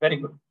 Very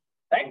good.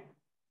 Right.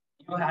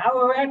 You have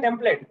a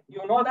template.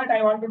 You know that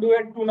I want to do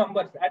it 2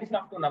 numbers, addition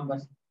of 2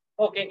 numbers.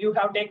 Okay. You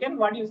have taken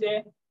what you say.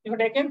 You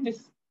have taken this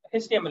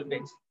HTML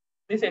page.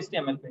 This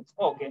HTML page.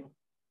 Okay.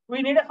 We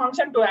need a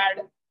function to add.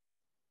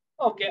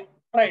 Okay.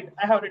 Right.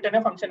 I have written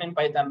a function in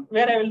Python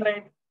where I will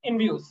write in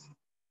views.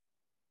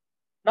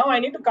 Now I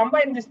need to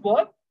combine this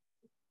both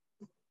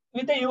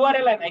with a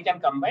URL and I can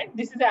combine.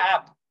 This is an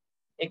app.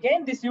 Again,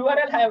 this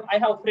URL I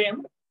have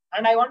framed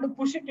and I want to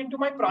push it into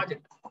my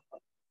project.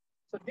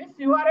 So this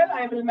URL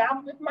I will map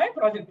with my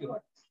project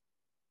URL.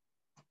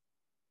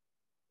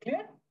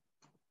 Clear?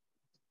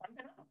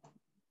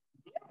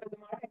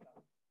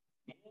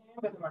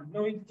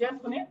 నువ్వు ఇది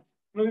చేసుకుని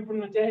నువ్వు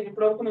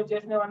ఇప్పటి వరకు నువ్వు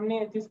చేసినవన్నీ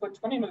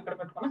తీసుకొచ్చుకొని నువ్వు ఇక్కడ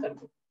పెట్టుకున్నా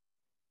సరిపోతుంది.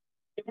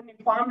 ఇప్పుడు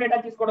నీకు ఫార్మ్ డేటా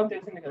తీసుకోవడం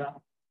తెలిసింది కదా.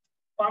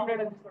 ఫార్మ్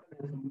డేటా తీసుకోవడం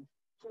తెలిసింది.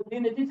 సో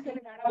దీన్ని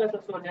తీసుకెళ్లి డేటాబేస్ లో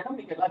స్టోర్ చేయడం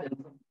మీకు ఎలా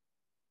తెలుస్తుంది?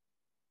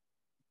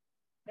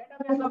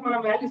 డేటాబేస్ లో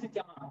మనం వాల్యూస్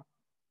ఇచ్చామా?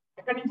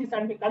 ఎక్కడి నుంచి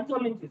ఇస్తాండి?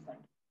 కన్సోల్ నుంచి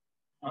ఇస్తాండి.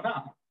 అవునా?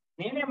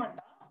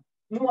 నేనేమంటా,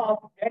 నువ్వు ఆ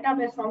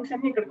డేటాబేస్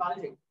ఫంక్షన్ ని ఇక్కడ కాల్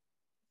చేయి.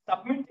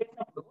 సబ్మిట్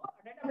చేసినప్పుడు ఆ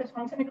డేటాబేస్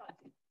ఫంక్షన్ ని కాల్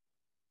చేయి.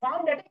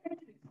 ఫార్మ్ డేటా ఇక్కడ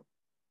నుంచి తీసుకో.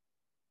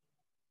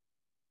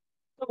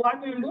 So what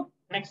we will do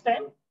next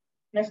time,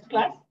 next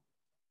class,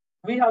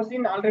 we have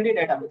seen already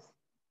database,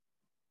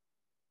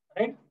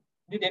 right?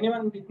 Did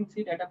anyone didn't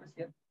see database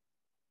here?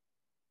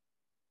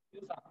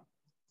 You saw?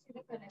 See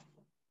the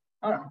connection.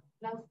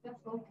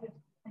 Okay.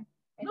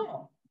 No.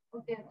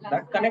 Okay.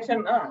 That connection,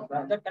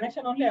 that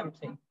connection only I am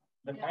saying.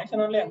 That connection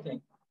only I am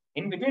saying.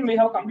 In between we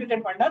have completed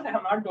pandas. I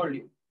have not told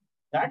you.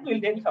 That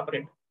will take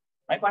separate.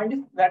 My point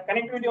is that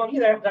connectivity only.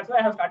 That's why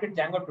I have started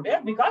Django today,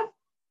 because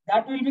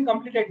that will be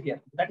completed here.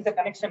 That is a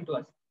connection to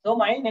us. So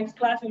my next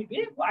class will be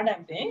what I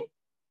am saying.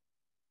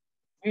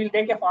 We will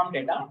take a form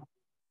data.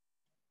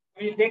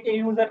 We will take a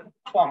user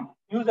form,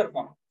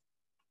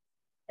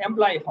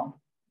 employee form.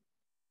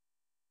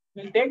 We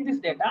will take this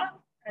data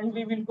and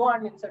we will go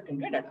and insert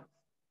into a data.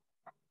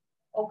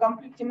 Oh,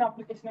 complete chin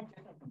application.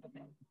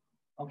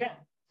 Okay.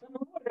 So no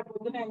more for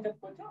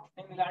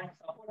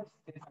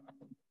experience,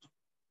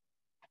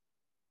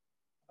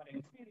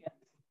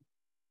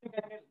 you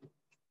can tell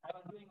I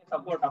was doing a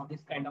support of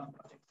this kind of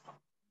projects.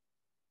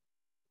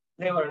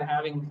 They were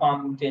having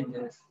form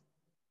changes.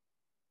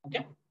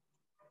 Okay.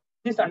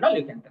 This and all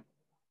you can tell.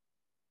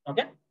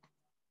 Okay.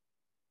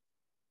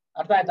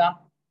 ಅರ್ಥ ಆಯ್ತಾ?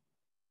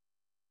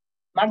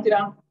 ಮಾಡ್ತೀರಾ?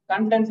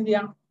 Confidence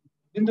ಇದೆಯಾ?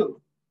 ಬಿಂದು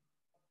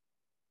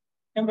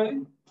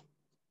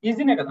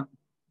ఈజీనే కదా.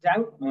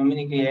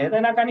 నీకు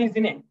ఏదైనా కానీ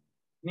ఈజీనే.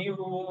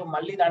 నీవు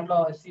మళ్ళీ దాంట్లో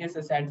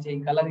సిఎస్ఎస్ యాడ్ చేయి,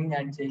 కలరింగ్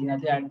యాడ్ చేయి,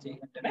 అదే యాడ్ చేయి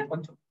అంటేనే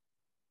కొంచెం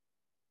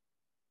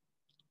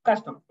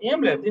కష్టం. ఏం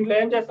లేదు, దీంట్లో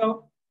ఏం చేస్తావు?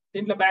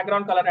 దీంట్లో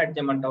బ్యాక్గ్రౌండ్ కలర్ యాడ్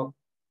చేయమంటావు.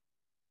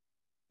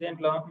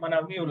 దీంట్లో మన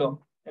వ్యూలో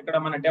ఇక్కడ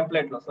మన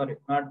టెంప్లెట్ లో, sorry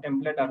not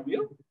template are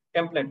view,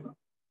 template లో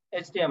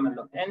HTML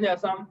లో ఏం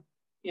చేస్తాం?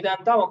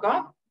 ఇదంతా ఒక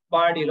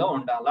బాడీలో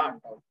ఉండాలా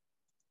అంటావు.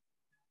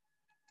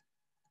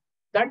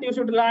 That you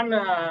should learn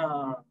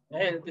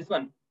this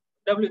one,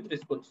 W3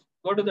 schools.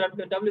 Go to the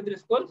W3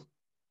 schools,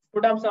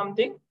 put up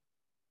something,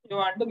 you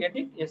want to get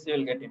it, yes, you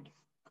will get it.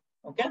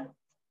 Okay.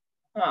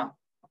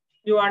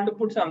 You want to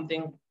put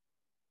something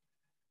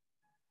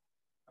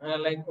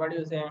like what do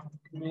you say,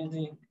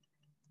 music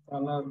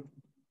color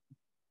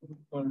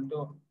equal to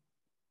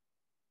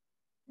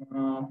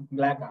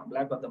black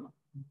వద్దమ్మా,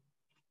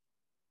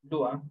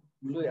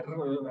 blue ఎర్ర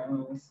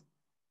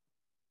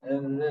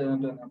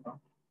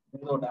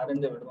ఏదో ఒకటి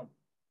orange పెడదాం.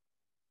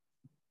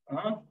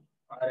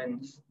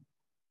 Orange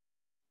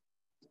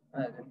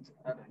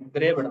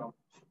grey పెడదాం.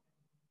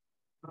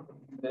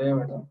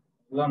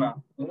 ఎల్లోనా?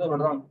 ఏదో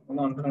పెడదాం.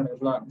 ఏదో అంటున్నాడు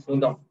ఎల్లో,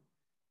 చూద్దాం.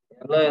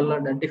 ఎల్లో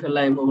డర్టీ ఫెల్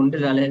అయిపోకుంటే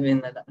చాలా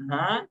అయిపోయింది కదా.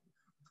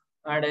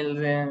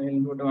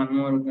 వెళ్ళిపోతే 1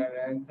 more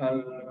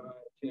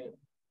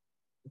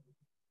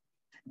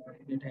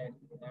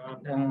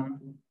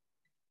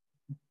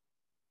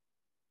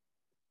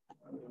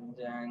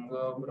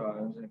Django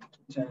project,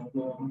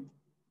 Django.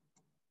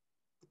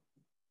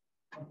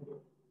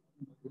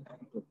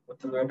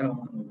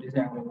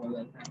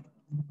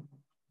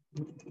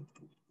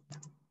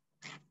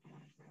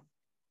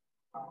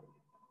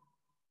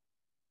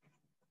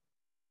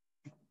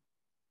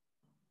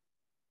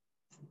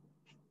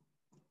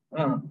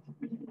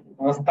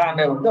 వస్తా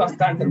అంటే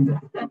వస్తా అంటుంది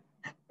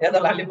ఏదో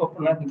లాలీపాప్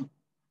ఉన్నట్టు.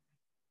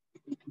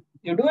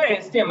 You do a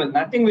HTML,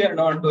 nothing, we are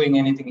not doing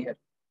anything here.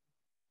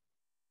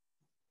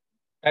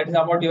 That is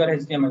about your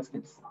HTML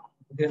skills.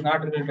 It is not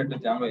related to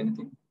Django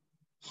anything.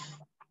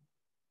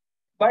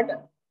 But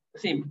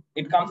see,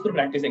 it comes to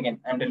practice again.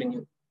 I'm telling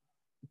you,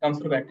 it comes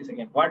to practice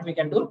again. What we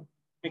can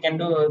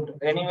do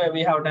anyway.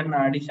 We have done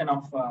addition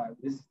of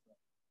this.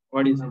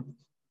 What is it?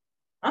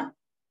 Huh?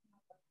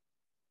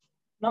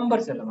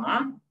 Numbers,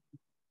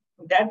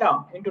 data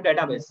into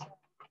database.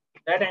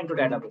 Data into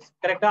database.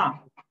 Correct?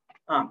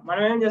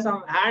 మనం ఏం చేస్తాం,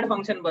 add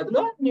function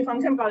బదులు నీ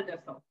function call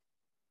చేస్తాం.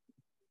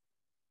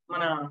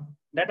 మన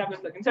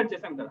database లో insert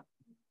చేసాం కదా,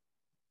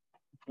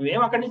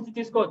 నువ్వేం అక్కడి నుంచి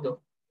తీసుకోవద్దు,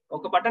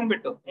 ఒక బటన్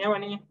పెట్టు.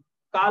 ఏమని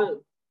కాల్,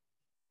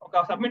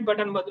 ఒక సబ్మిట్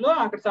బటన్ బదులు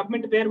అక్కడ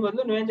సబ్మిట్ పేరు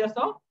బదులు నువ్వేం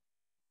చేస్తావు,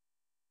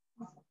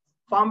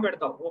 ఫామ్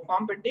పెడతావు. ఓ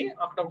ఫామ్ పెట్టి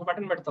అక్కడ ఒక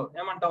బటన్ పెడతావు.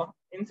 ఏమంటావు,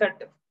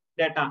 insert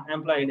data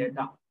employee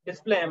data,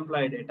 display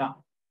employee data.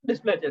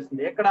 Display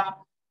చేస్తుంది ఎక్కడ,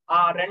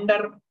 ఆ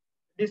రెండర్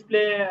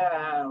డిస్ప్లే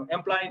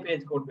ఎంప్లాయీ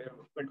పేజ్ ఒకటి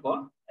పెట్టుకో,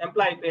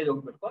 ఎంప్లాయీ పేజ్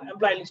ఒకటి పెట్టుకో,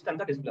 ఎంప్లాయీ లిస్ట్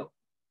అంతా డిస్ప్లే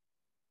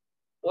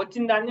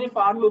వచ్చిన దాన్ని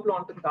ఫార్ లూప్ లో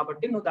ఉంటుంది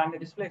కాబట్టి నువ్వు దాన్ని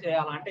డిస్ప్లే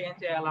చేయాలంటే ఏం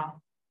చేయాలా,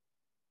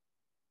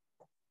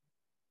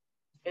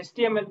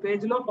 HTML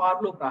పేజ్ లో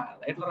ఫార్ లూప్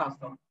రాయాలి. ఎట్లా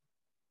రాస్తాం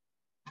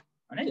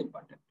అనేది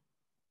ఇంపార్టెంట్.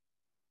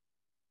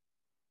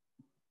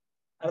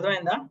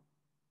 అర్థమైందా?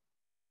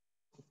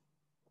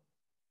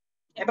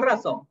 ఎట్లా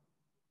రాస్తాం?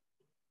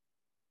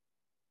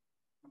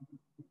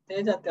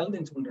 తేజ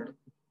తెలదించుకుంటాడు.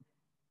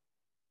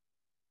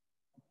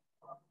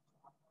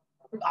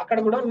 అక్కడ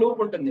కూడా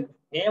లూప్ ఉంటుంది,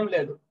 ఏం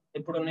లేదు.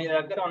 ఇప్పుడు నీ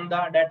దగ్గర ఉందా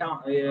డేటా,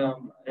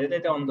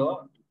 ఏదైతే ఉందో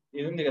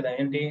ఇది ఉంది కదా,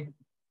 ఏంటి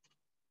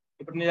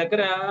ఇప్పుడు నీ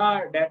దగ్గర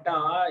డేటా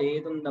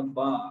ఏది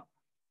ఉందబ్బా,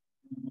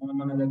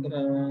 మన దగ్గర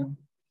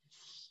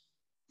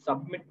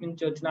సబ్మిట్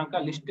నుంచి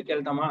వచ్చినాక లిస్ట్కి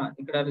వెళ్తామా,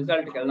 ఇక్కడ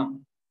రిజల్ట్కి వెళ్దాం.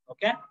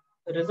 ఓకే,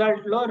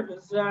 రిజల్ట్ లో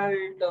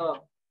రిజల్ట్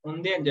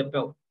ఉంది అని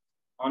చెప్పావు,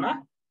 అవునా?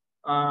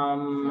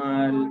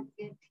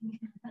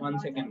 one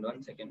second.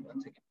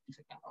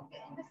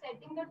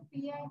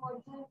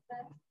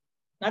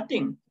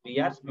 Nothing, we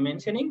are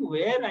mentioning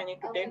where I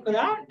need to take the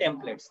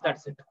templates,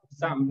 that's it.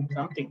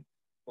 Something.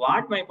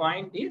 What my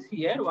point is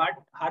here, what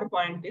her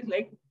point is,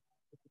 like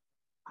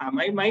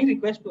my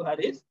request to her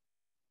is,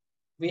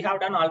 we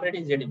have done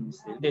already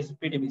JDBC, this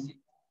PDBC,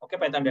 okay,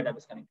 Python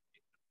database connectivity.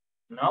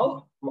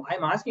 Now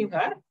I'm asking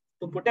her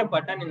to put a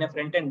button in a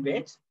front end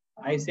page.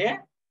 I say,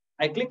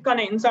 I click on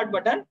an insert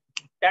button,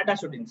 data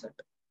should insert.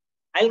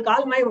 I'll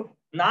call my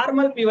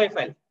normal py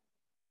file.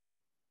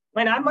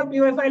 My normal py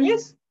file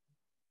is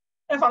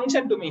a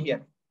function to me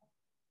here.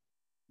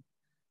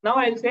 Now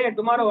I'll say,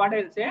 tomorrow what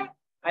I'll say,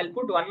 I'll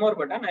put one more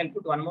button, I'll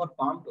put one more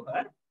form to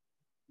her.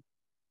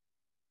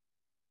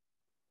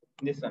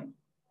 This one,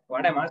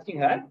 what I'm asking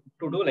her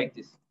to do like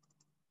this.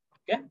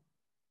 Okay,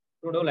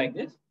 to do like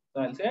this.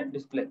 So I'll say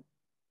display.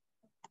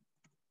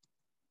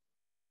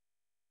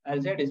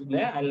 I'll say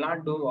display. I'll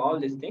not do all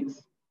these things.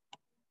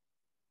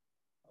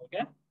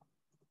 Okay.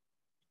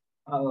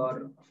 Our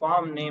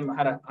form name,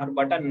 her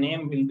button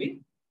name will be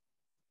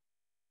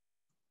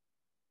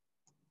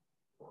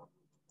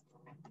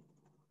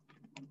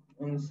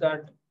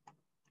insert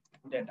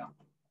data.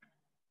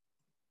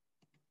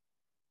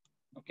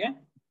 Okay.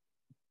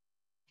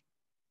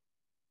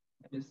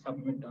 That is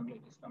submit only,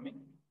 it is coming.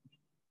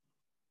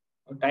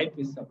 Our type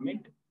is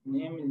submit.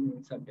 Name is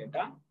insert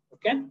data.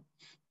 Okay.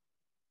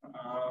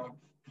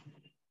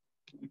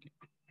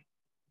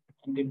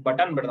 And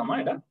button పెడదామా,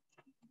 ఇక్కడ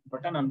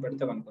button అని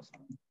పెడితే మనకు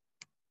వస్తుంది.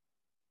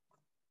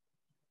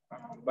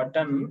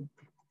 Button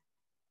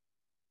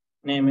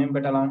name ఏం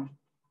పెట్టాలా,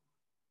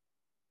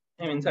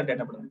 name insert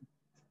data పెడదాం.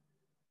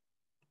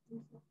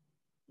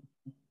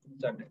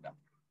 Insert data.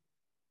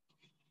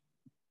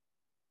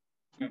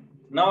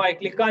 Now I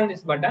click on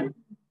this button.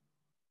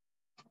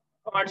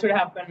 What should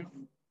happen?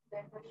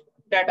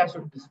 Data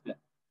should display.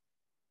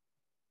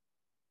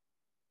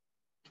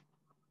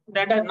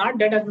 Data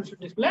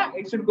should display.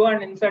 It should go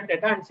and insert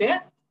data and say,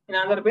 in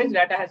another page,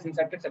 data has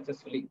inserted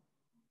successfully.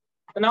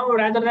 So now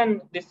rather than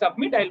this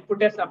submit, I'll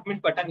put a submit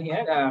button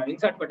here,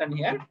 insert button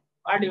here.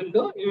 What you will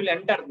do, you will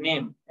enter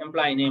name,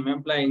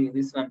 employee,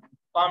 this one.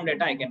 Form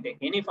data I can take,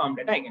 any form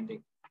data I can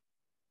take.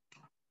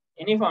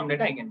 Any form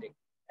data I can take.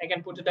 I can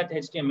put that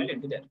HTML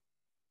into there.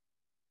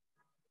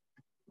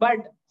 But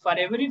for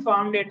every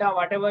form data,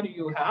 whatever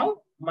you have,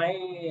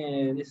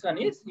 this one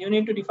is, you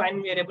need to define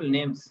variable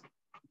names.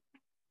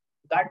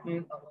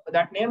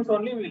 That names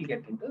only we will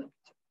get into.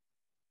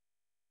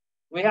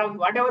 We have,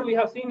 whatever we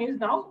have seen is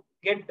now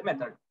get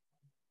method.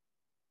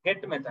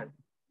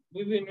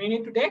 We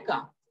need to take a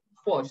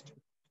post.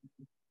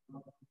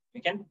 We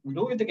can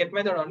do with the get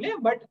method only,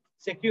 but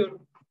secure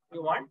we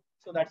want.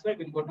 So that's why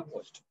we'll go to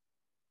post.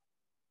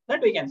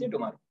 That we can see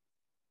tomorrow.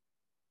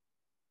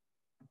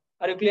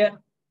 Are you clear?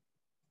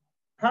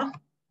 Huh?